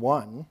chapter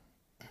 1,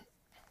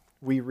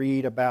 we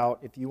read about,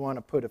 if you want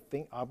to put a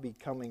thing, I'll be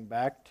coming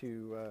back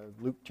to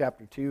Luke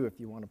chapter 2 if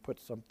you want to put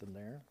something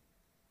there.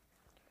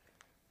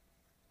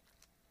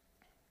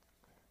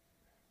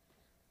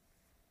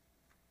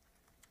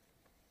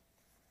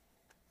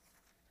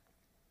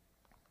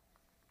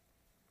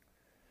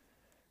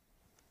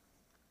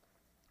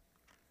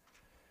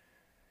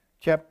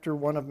 Chapter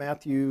 1 of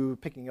Matthew,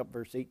 picking up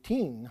verse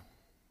 18.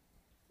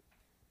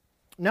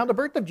 Now the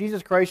birth of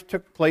Jesus Christ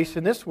took place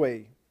in this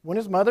way. When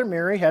his mother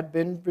Mary had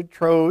been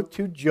betrothed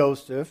to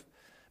Joseph,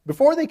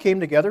 before they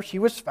came together, she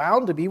was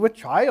found to be with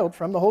child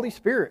from the Holy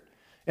Spirit.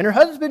 And her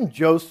husband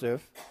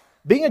Joseph,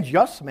 being a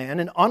just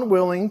man and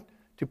unwilling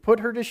to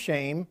put her to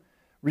shame,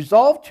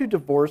 resolved to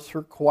divorce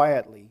her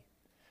quietly.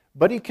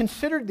 But he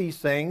considered these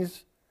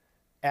things.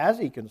 As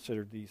he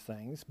considered these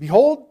things,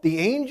 behold, the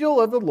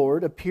angel of the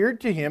Lord appeared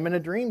to him in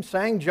a dream,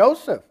 saying,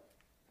 Joseph,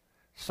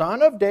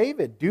 son of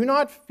David, do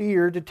not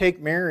fear to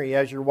take Mary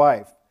as your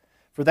wife,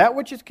 for that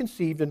which is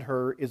conceived in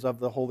her is of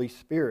the Holy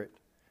Spirit.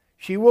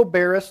 She will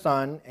bear a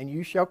son, and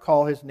you shall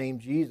call his name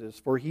Jesus,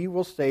 for he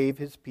will save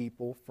his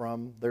people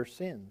from their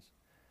sins.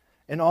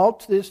 And all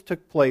this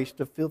took place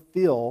to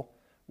fulfill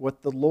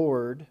what the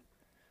Lord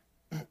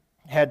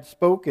had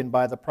spoken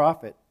by the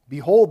prophet.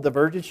 Behold, the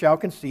virgin shall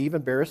conceive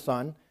and bear a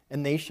son,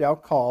 and they shall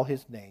call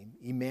his name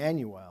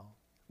Emmanuel,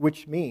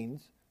 which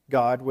means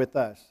God with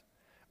us.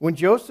 When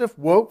Joseph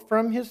woke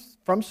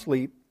from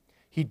sleep,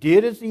 he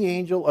did as the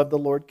angel of the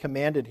Lord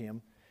commanded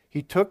him.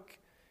 He took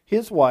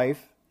his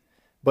wife,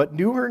 but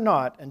knew her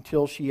not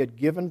until she had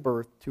given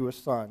birth to a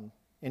son,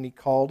 and he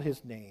called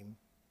his name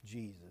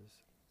Jesus.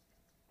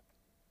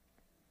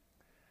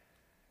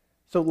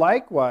 So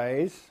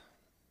likewise,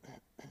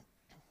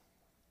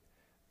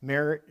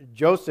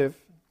 Joseph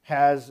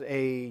has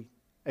a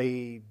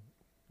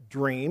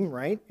dream,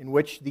 right, in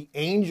which the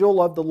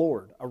angel of the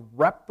Lord, a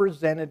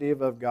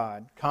representative of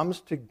God, comes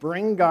to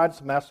bring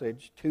God's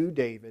message to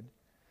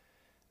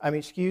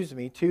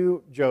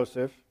to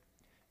Joseph,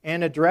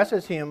 and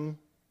addresses him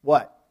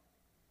what?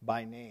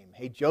 By name.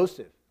 Hey,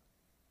 Joseph,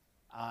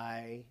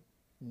 I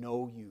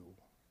know you,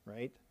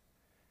 right?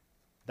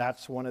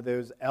 That's one of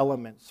those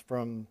elements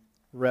from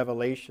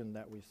Revelation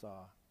that we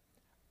saw.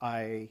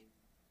 I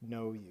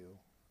know you.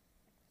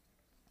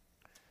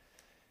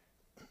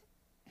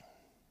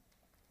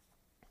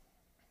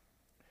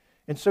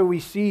 And so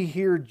we see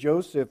here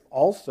Joseph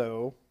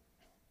also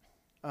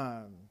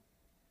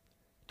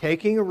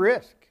taking a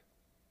risk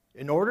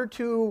in order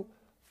to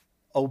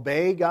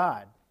obey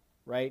God,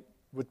 right?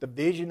 With the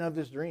vision of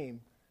this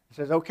dream. He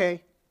says,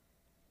 okay,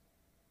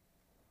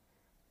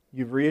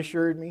 you've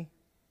reassured me.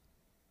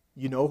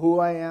 You know who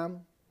I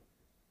am.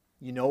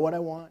 You know what I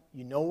want.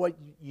 You know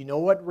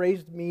what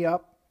raised me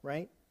up,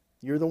 right?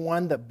 You're the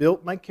one that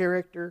built my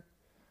character.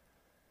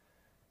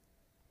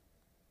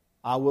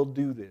 I will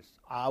do this.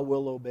 I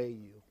will obey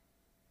you.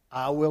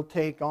 I will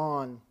take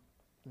on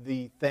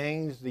the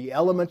things, the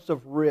elements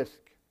of risk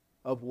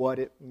of what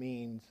it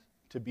means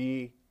to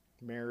be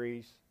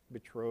Mary's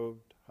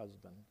betrothed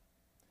husband.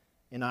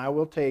 And I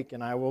will take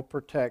and I will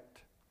protect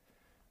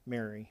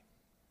Mary.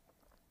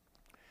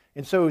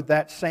 And so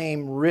that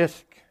same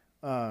risk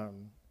that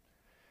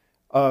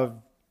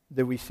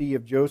we see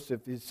of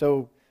Joseph is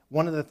so.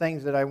 One of the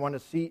things that I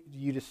want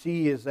you to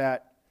see is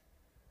that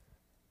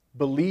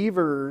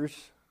believers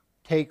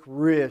take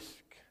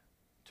risk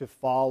to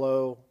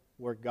follow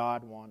where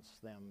God wants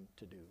them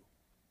to do.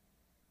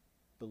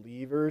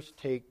 Believers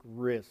take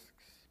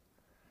risks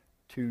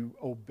to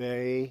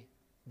obey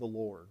the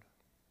Lord.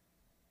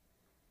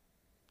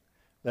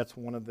 That's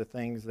one of the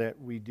things that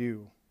we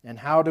do. And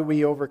how do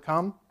we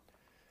overcome?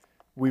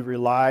 We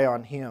rely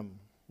on Him,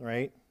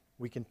 right?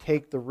 We can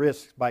take the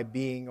risks by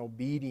being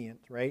obedient,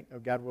 right?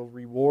 God will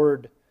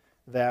reward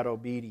that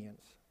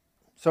obedience.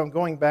 So I'm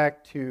going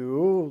back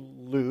to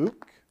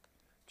Luke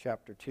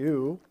chapter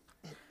 2.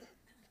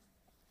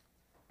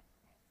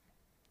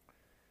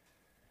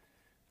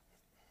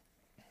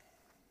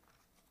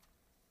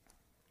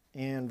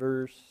 And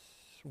verse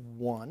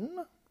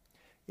 1.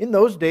 In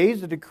those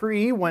days, a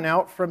decree went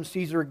out from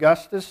Caesar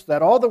Augustus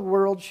that all the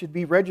world should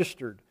be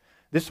registered.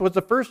 This was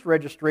the first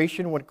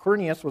registration when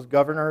Quirinius was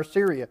governor of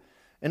Syria.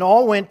 And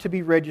all went to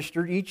be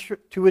registered, each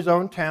to his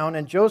own town.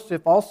 And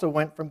Joseph also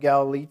went from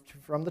Galilee,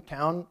 from the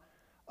town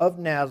of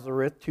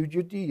Nazareth to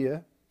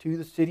Judea, to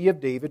the city of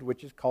David,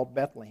 which is called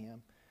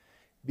Bethlehem,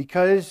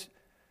 because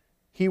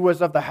he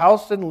was of the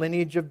house and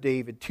lineage of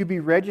David, to be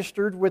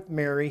registered with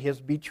Mary,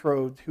 his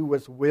betrothed, who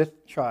was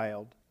with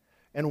child.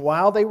 And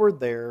while they were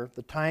there,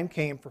 the time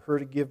came for her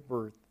to give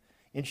birth.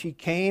 And she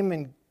came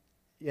and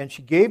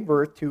she gave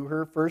birth to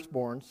her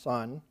firstborn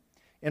son,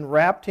 and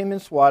wrapped him in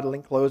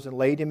swaddling clothes and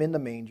laid him in the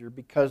manger,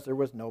 because there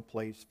was no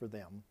place for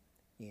them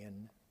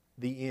in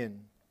the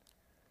inn.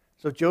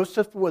 So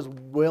Joseph was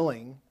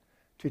willing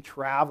to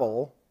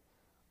travel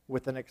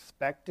with an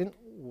expectant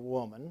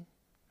woman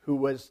who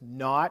was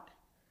not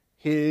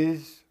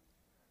his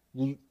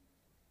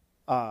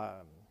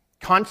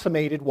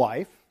consummated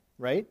wife,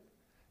 right?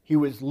 He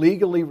was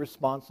legally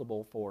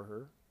responsible for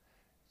her.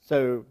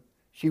 So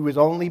she was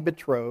only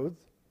betrothed.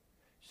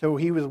 So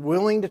he was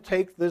willing to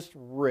take this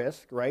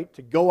risk, right?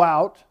 To go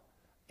out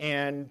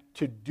and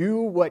to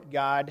do what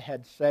God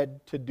had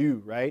said to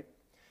do, right?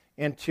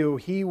 Until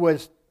he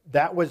was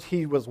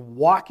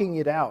walking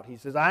it out. He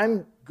says,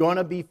 I'm going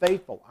to be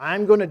faithful.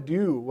 I'm going to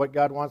do what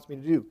God wants me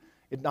to do.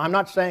 I'm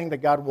not saying that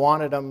God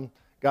wanted him.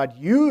 God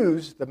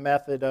used the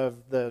method of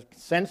the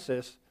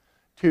census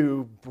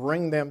to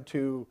bring them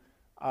to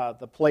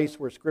the place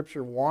where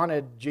Scripture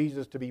wanted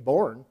Jesus to be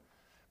born.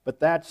 But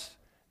that's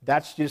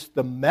just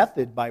the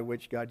method by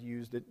which God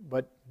used it.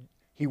 But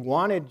he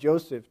wanted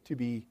Joseph to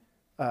be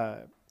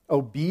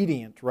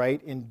obedient,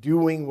 right, in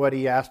doing what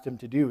he asked him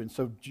to do. And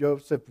so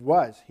Joseph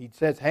was. He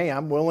says, hey,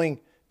 I'm willing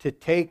to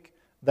take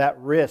that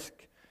risk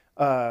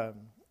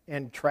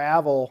and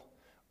travel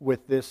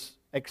with this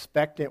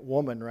expectant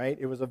woman, right?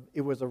 It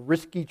was a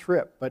risky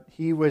trip, but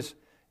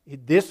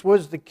this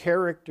was the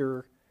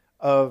character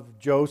of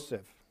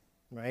Joseph,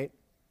 right?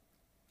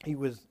 He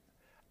was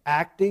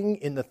acting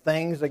in the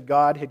things that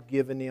God had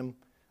given him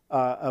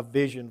a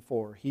vision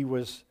for. He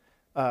was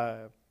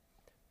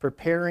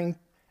preparing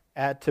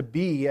to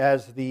be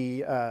as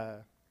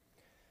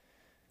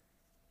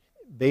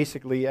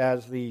basically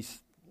as the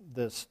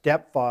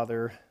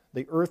stepfather,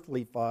 the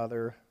earthly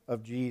father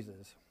of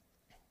Jesus.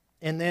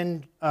 And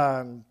then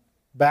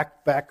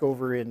back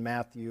over in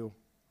Matthew,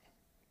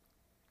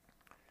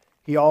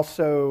 he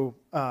also,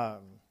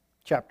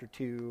 chapter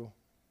 2,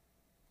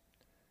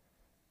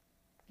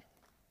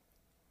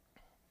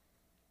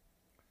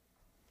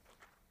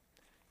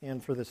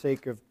 and for the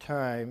sake of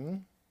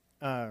time,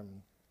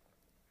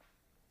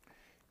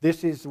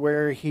 this is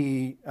where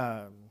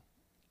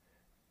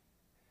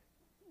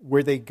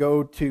where they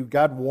go to,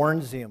 God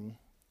warns him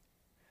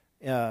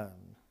in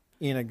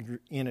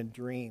a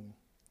dream.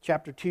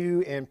 Chapter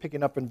 2, and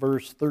picking up in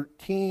verse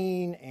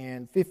 13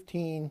 and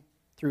 15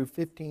 through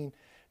 15.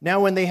 Now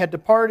when they had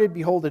departed,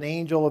 behold, an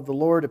angel of the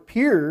Lord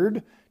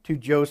appeared to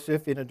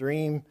Joseph in a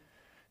dream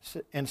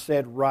and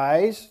said,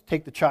 Rise,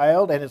 take the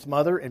child and his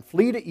mother, and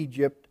flee to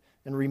Egypt,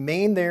 and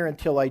remain there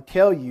until I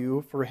tell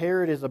you, for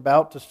Herod is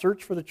about to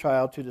search for the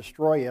child to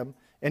destroy him.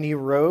 And he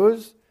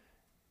rose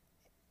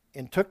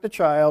and took the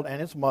child and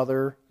his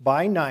mother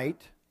by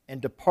night and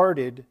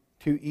departed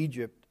to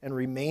Egypt, and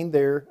remained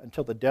there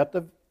until the death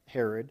of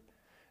Herod.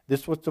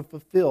 This was to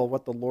fulfill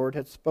what the Lord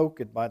had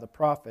spoken by the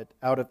prophet,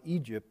 Out of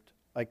Egypt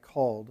I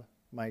called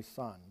my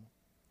son.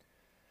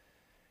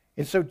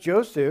 And so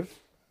Joseph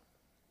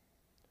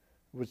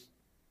was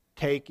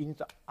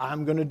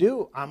I'm going to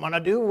do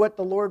what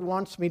the Lord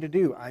wants me to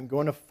do. I'm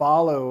going to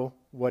follow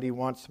what he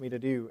wants me to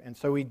do. And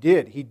so he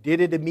did. He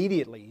did it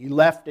immediately. He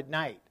left at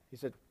night. He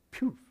said,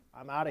 Phew,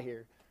 I'm out of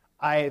here.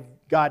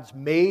 God's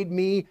made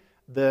me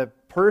the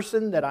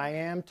person that I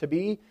am to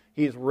be.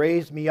 He's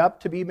raised me up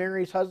to be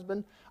Mary's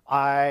husband.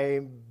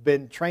 I've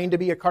been trained to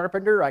be a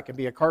carpenter. I can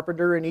be a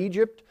carpenter in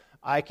Egypt.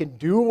 I can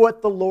do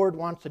what the Lord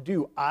wants to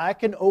do. I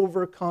can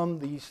overcome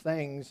these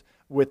things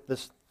with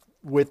the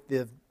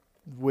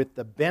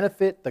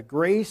benefit, the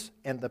grace,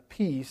 and the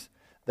peace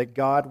that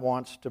God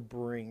wants to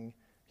bring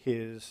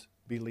his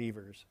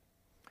believers.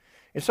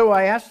 And so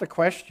I asked the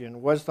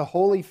question, was the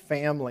Holy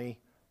Family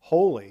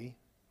holy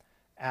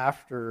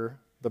after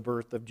the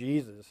birth of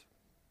Jesus?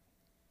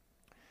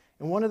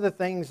 And one of the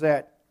things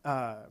that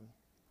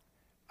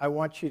I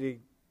want you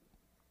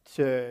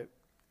to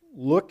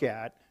look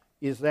at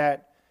is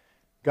that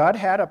God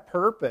had a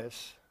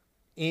purpose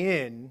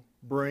in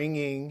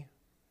bringing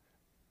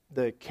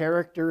the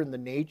character and the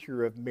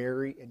nature of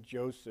Mary and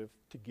Joseph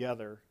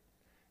together.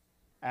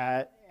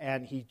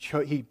 And he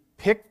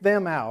picked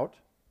them out,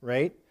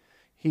 right?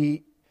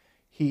 He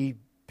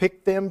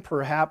picked them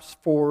perhaps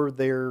for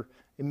their,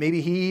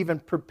 maybe he even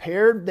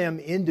prepared them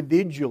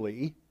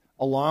individually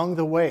along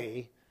the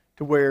way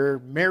to where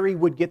Mary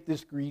would get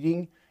this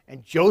greeting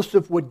and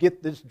Joseph would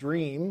get this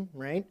dream,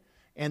 right?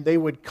 And they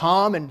would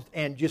come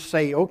and just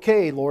say,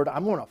 okay, Lord,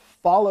 I'm going to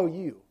follow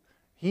you.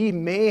 He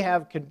may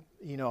have,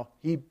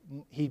 he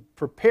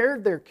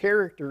prepared their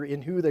character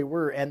in who they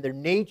were and their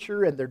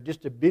nature and their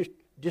disposition.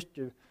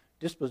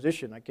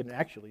 I can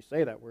actually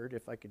say that word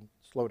if I can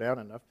slow down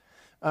enough.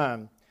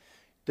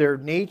 Their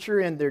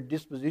nature and their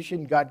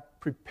disposition, God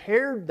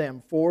prepared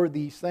them for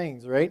these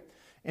things, right?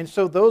 And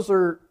so those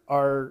are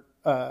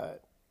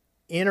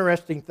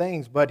interesting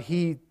things, but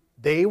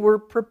they were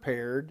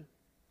prepared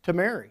to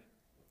marry.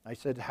 I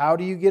said, how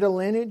do you get a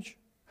lineage?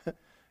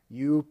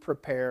 You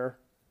prepare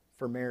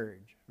for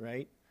marriage,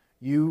 right?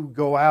 You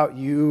go out,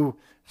 you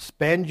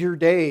spend your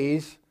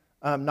days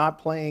not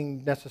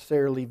playing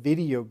necessarily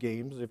video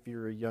games if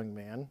you're a young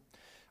man,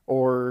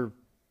 or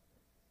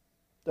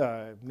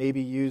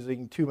maybe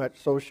using too much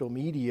social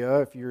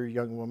media if you're a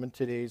young woman,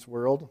 today's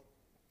world.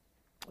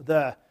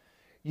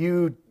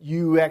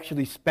 You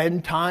actually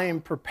spend time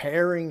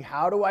preparing.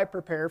 How do I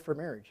prepare for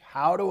marriage?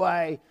 How do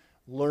I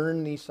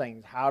learn these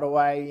things? How do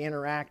I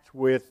interact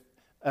with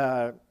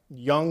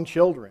young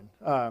children?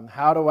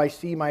 How do I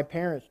see my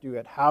parents do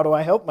it? How do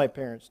I help my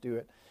parents do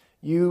it?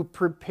 You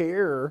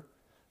prepare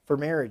for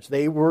marriage.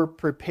 They were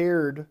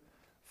prepared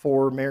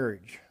for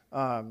marriage.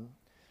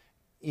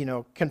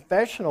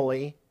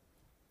 Confessionally,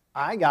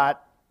 I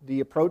got the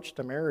approach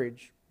to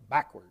marriage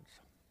backwards.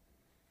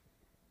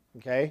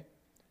 Okay?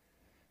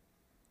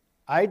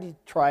 I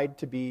tried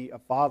to be a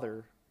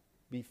father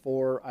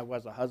before I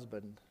was a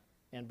husband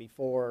and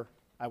before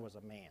I was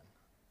a man.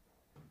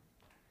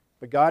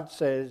 But God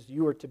says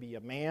you are to be a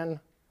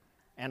man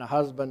and a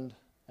husband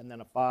and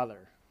then a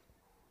father.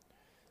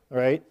 All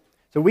right?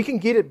 So we can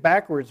get it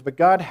backwards, but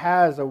God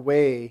has a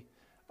way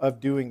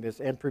of doing this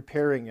and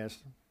preparing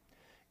us.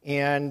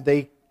 And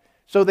they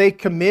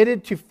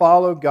committed to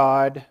follow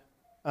God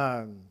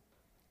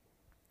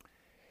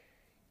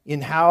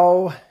in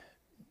how,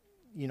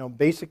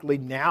 basically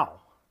now.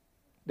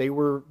 They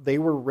were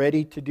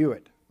ready to do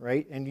it,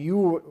 right? And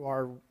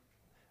you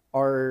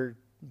are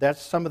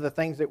that's some of the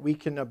things that we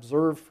can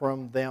observe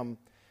from them,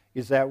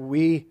 is that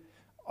we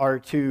are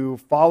to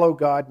follow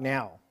God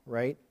now,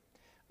 right?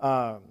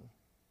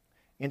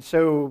 And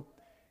so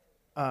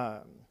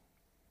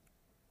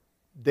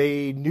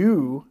they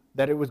knew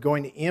that it was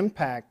going to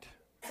impact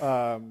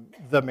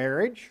the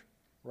marriage,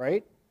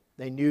 right?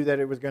 They knew that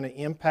it was going to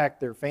impact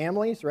their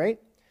families, right?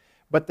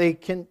 But they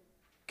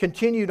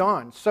continued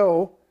on.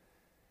 So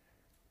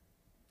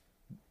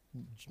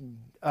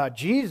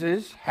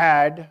Jesus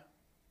had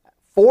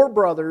 4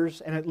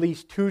 brothers and at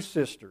least 2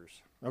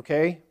 sisters,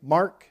 okay?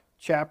 Mark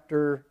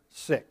chapter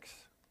 6.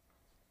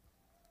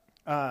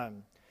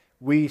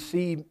 We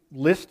see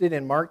listed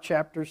in Mark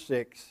chapter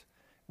 6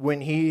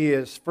 when he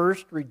is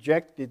first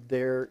rejected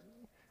there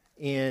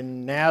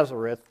in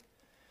Nazareth,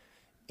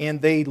 and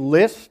they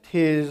list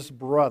his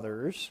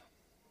brothers.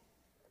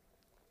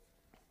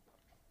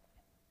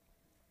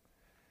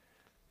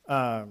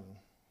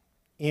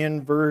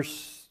 In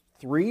verse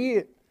 3,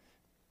 it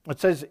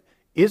says,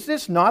 "Is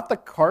this not the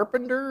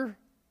carpenter,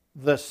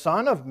 the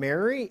son of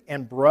Mary,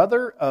 and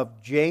brother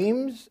of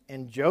James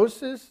and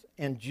Joseph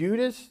and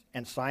Judas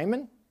and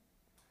Simon?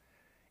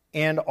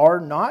 And are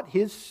not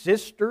his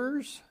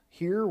sisters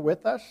here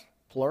with us?"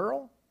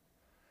 Plural.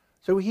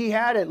 So he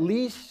had at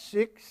least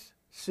 6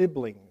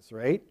 siblings,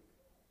 right?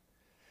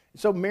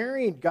 So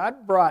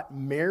God brought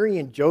Mary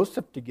and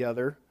Joseph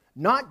together,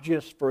 not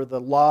just for the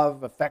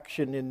love,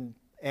 affection,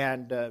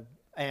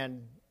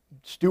 and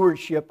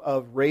stewardship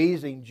of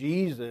raising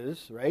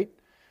Jesus, right?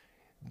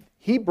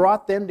 He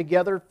brought them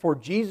together for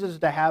Jesus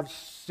to have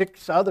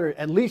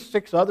at least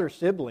six other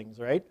siblings,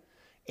 right?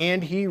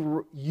 And he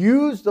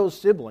used those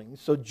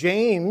siblings. So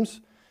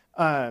James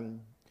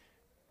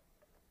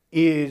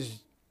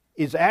is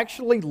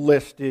actually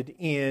listed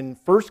in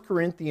 1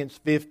 Corinthians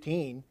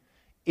 15.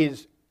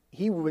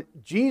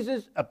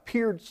 Jesus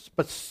appeared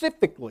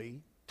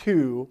specifically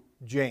to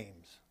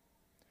James.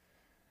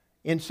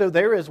 And so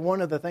there is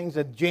one of the things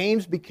that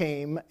James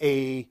became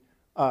that's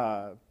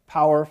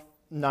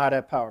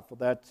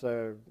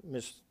a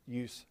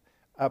misuse,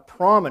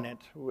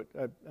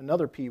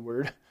 another P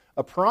word,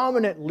 a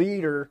prominent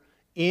leader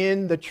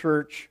in the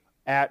church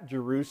at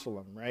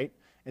Jerusalem, right?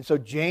 And so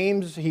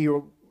James, he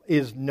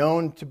is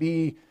known to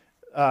be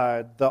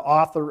the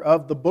author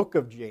of the book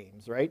of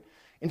James, right?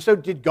 And so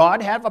did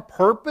God have a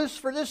purpose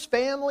for this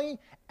family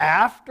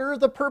after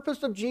the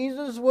purpose of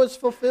Jesus was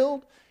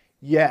fulfilled?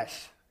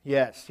 Yes,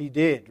 he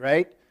did,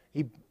 right?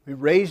 He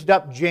raised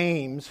up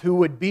James, who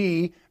would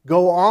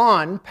go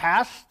on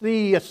past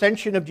the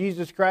ascension of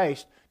Jesus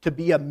Christ to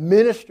be a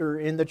minister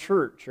in the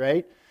church,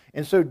 right?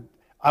 And so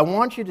I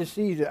want you to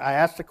see, I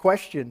asked the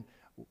question,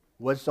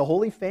 was the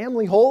Holy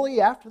Family holy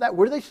after that?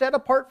 Were they set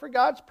apart for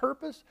God's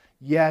purpose?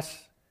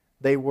 Yes,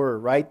 they were,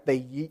 right?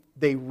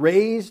 They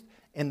raised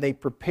and they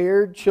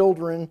prepared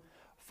children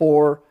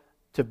to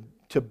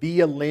be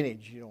a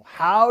lineage.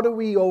 How do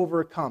we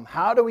overcome?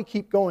 How do we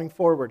keep going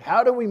forward?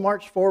 How do we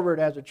march forward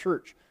as a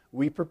church?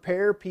 We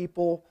prepare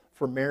people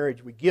for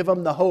marriage. We give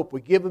them the hope.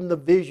 We give them the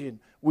vision.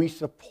 We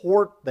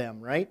support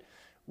them, right?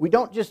 We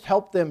don't just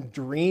help them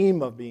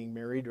dream of being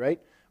married, right?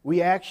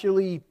 We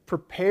actually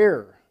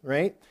prepare,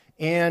 right?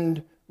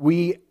 And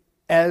we,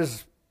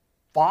 as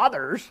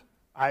fathers,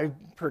 I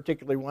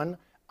particularly one,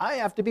 I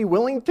have to be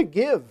willing to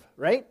give,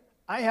 right?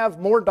 I have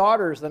more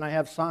daughters than I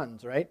have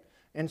sons, right?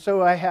 And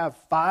so I have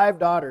 5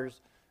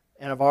 daughters,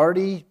 and I've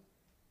already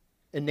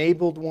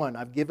enabled one.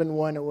 I've given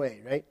one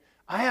away, right?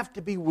 I have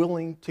to be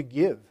willing to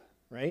give,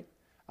 right?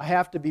 I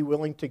have to be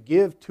willing to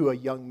give to a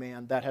young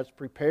man that has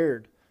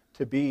prepared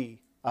to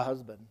be a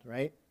husband,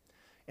 right?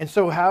 And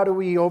so how do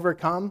we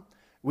overcome?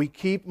 We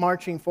keep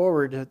marching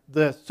forward.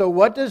 So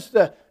what does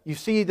you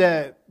see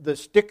the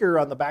sticker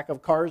on the back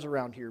of cars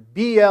around here,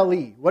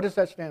 BLE, what does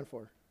that stand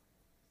for?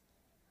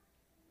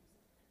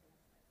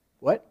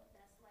 What?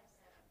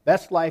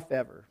 Best life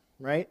ever,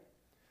 right?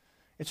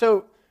 And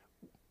so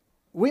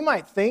we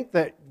might think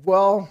that,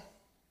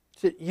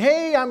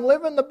 hey, I'm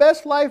living the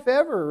best life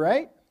ever,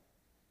 right?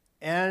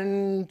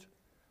 And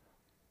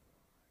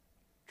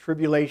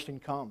tribulation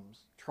comes,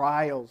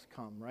 trials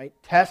come, right?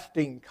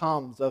 Testing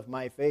comes of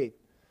my faith.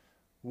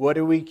 What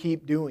do we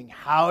keep doing?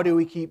 How do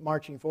we keep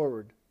marching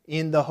forward?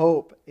 In the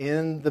hope,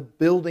 in the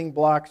building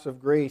blocks of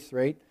grace,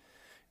 right?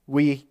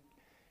 We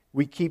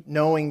keep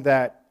knowing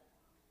that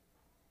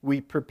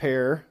we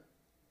prepare,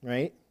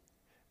 right?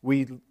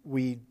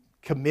 We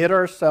commit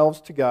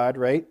ourselves to God,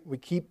 right? We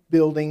keep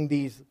building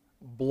these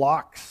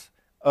blocks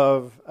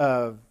of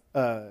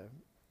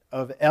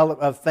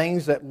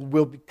things that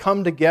will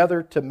come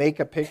together to make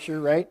a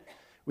picture, right?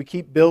 We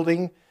keep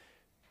building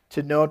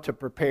to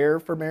prepare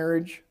for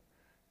marriage,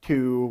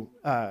 to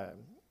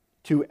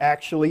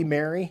actually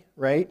marry,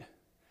 right?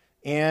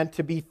 And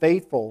to be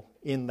faithful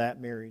in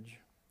that marriage.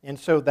 And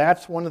so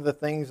that's one of the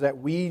things that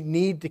we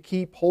need to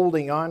keep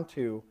holding on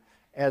to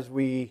as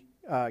we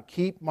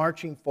keep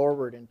marching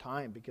forward in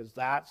time, because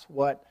that's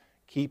what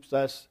keeps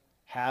us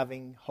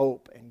having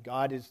hope. And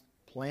God is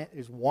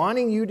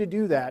wanting you to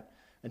do that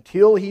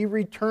until He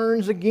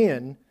returns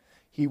again.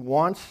 He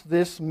wants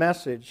this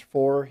message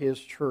for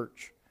His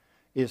church,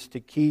 is to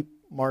keep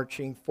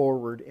marching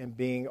forward and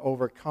being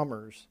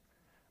overcomers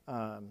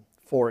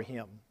for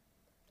Him.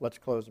 Let's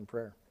close in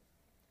prayer.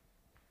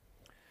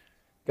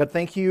 God,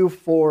 thank you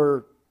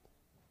for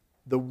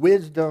the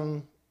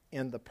wisdom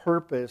and the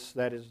purpose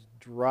that is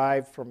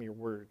derived from your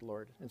word,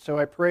 Lord. And so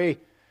I pray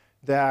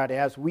that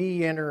as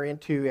we enter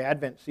into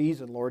Advent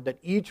season, Lord, that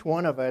each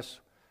one of us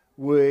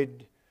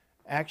would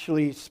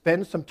actually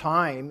spend some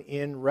time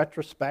in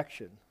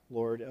retrospection,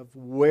 Lord, of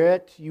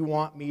what you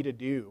want me to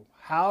do.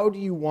 How do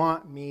you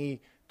want me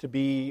to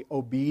be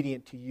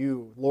obedient to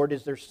you? Lord,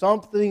 is there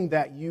something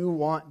that you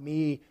want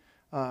me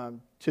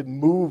to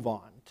move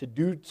on, to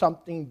do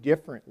something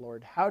different,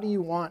 Lord? How do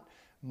you want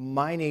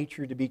my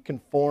nature to be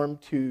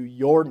conformed to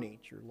your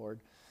nature, Lord?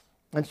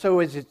 And so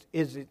as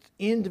it's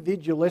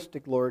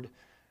individualistic, Lord,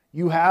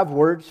 you have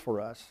words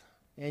for us,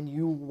 and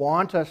you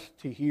want us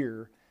to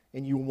hear,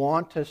 and you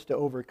want us to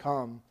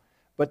overcome.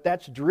 But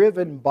that's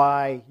driven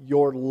by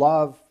your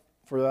love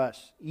for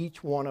us,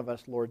 each one of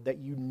us, Lord, that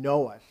you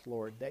know us,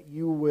 Lord, that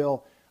you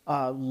will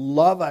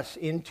love us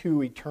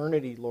into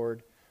eternity,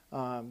 Lord,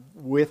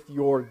 with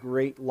your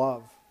great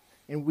love.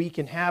 And we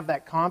can have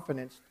that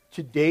confidence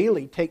to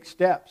daily take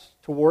steps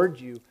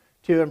towards you,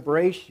 to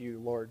embrace you,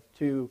 Lord,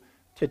 to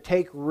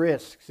take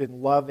risks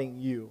in loving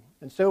you.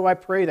 And so I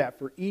pray that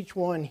for each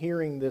one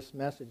hearing this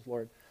message,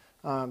 Lord,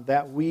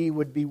 that we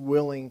would be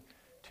willing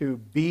to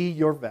be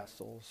your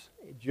vessels,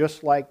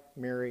 just like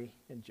Mary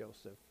and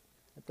Joseph.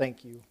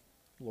 Thank you,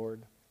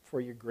 Lord,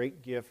 for your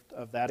great gift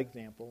of that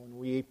example. And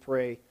we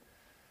pray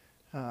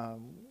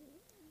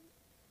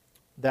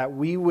that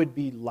we would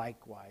be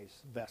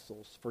likewise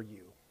vessels for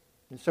you.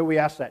 And so we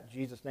ask that in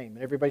Jesus' name.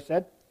 And everybody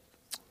said?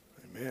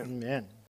 Amen. Amen.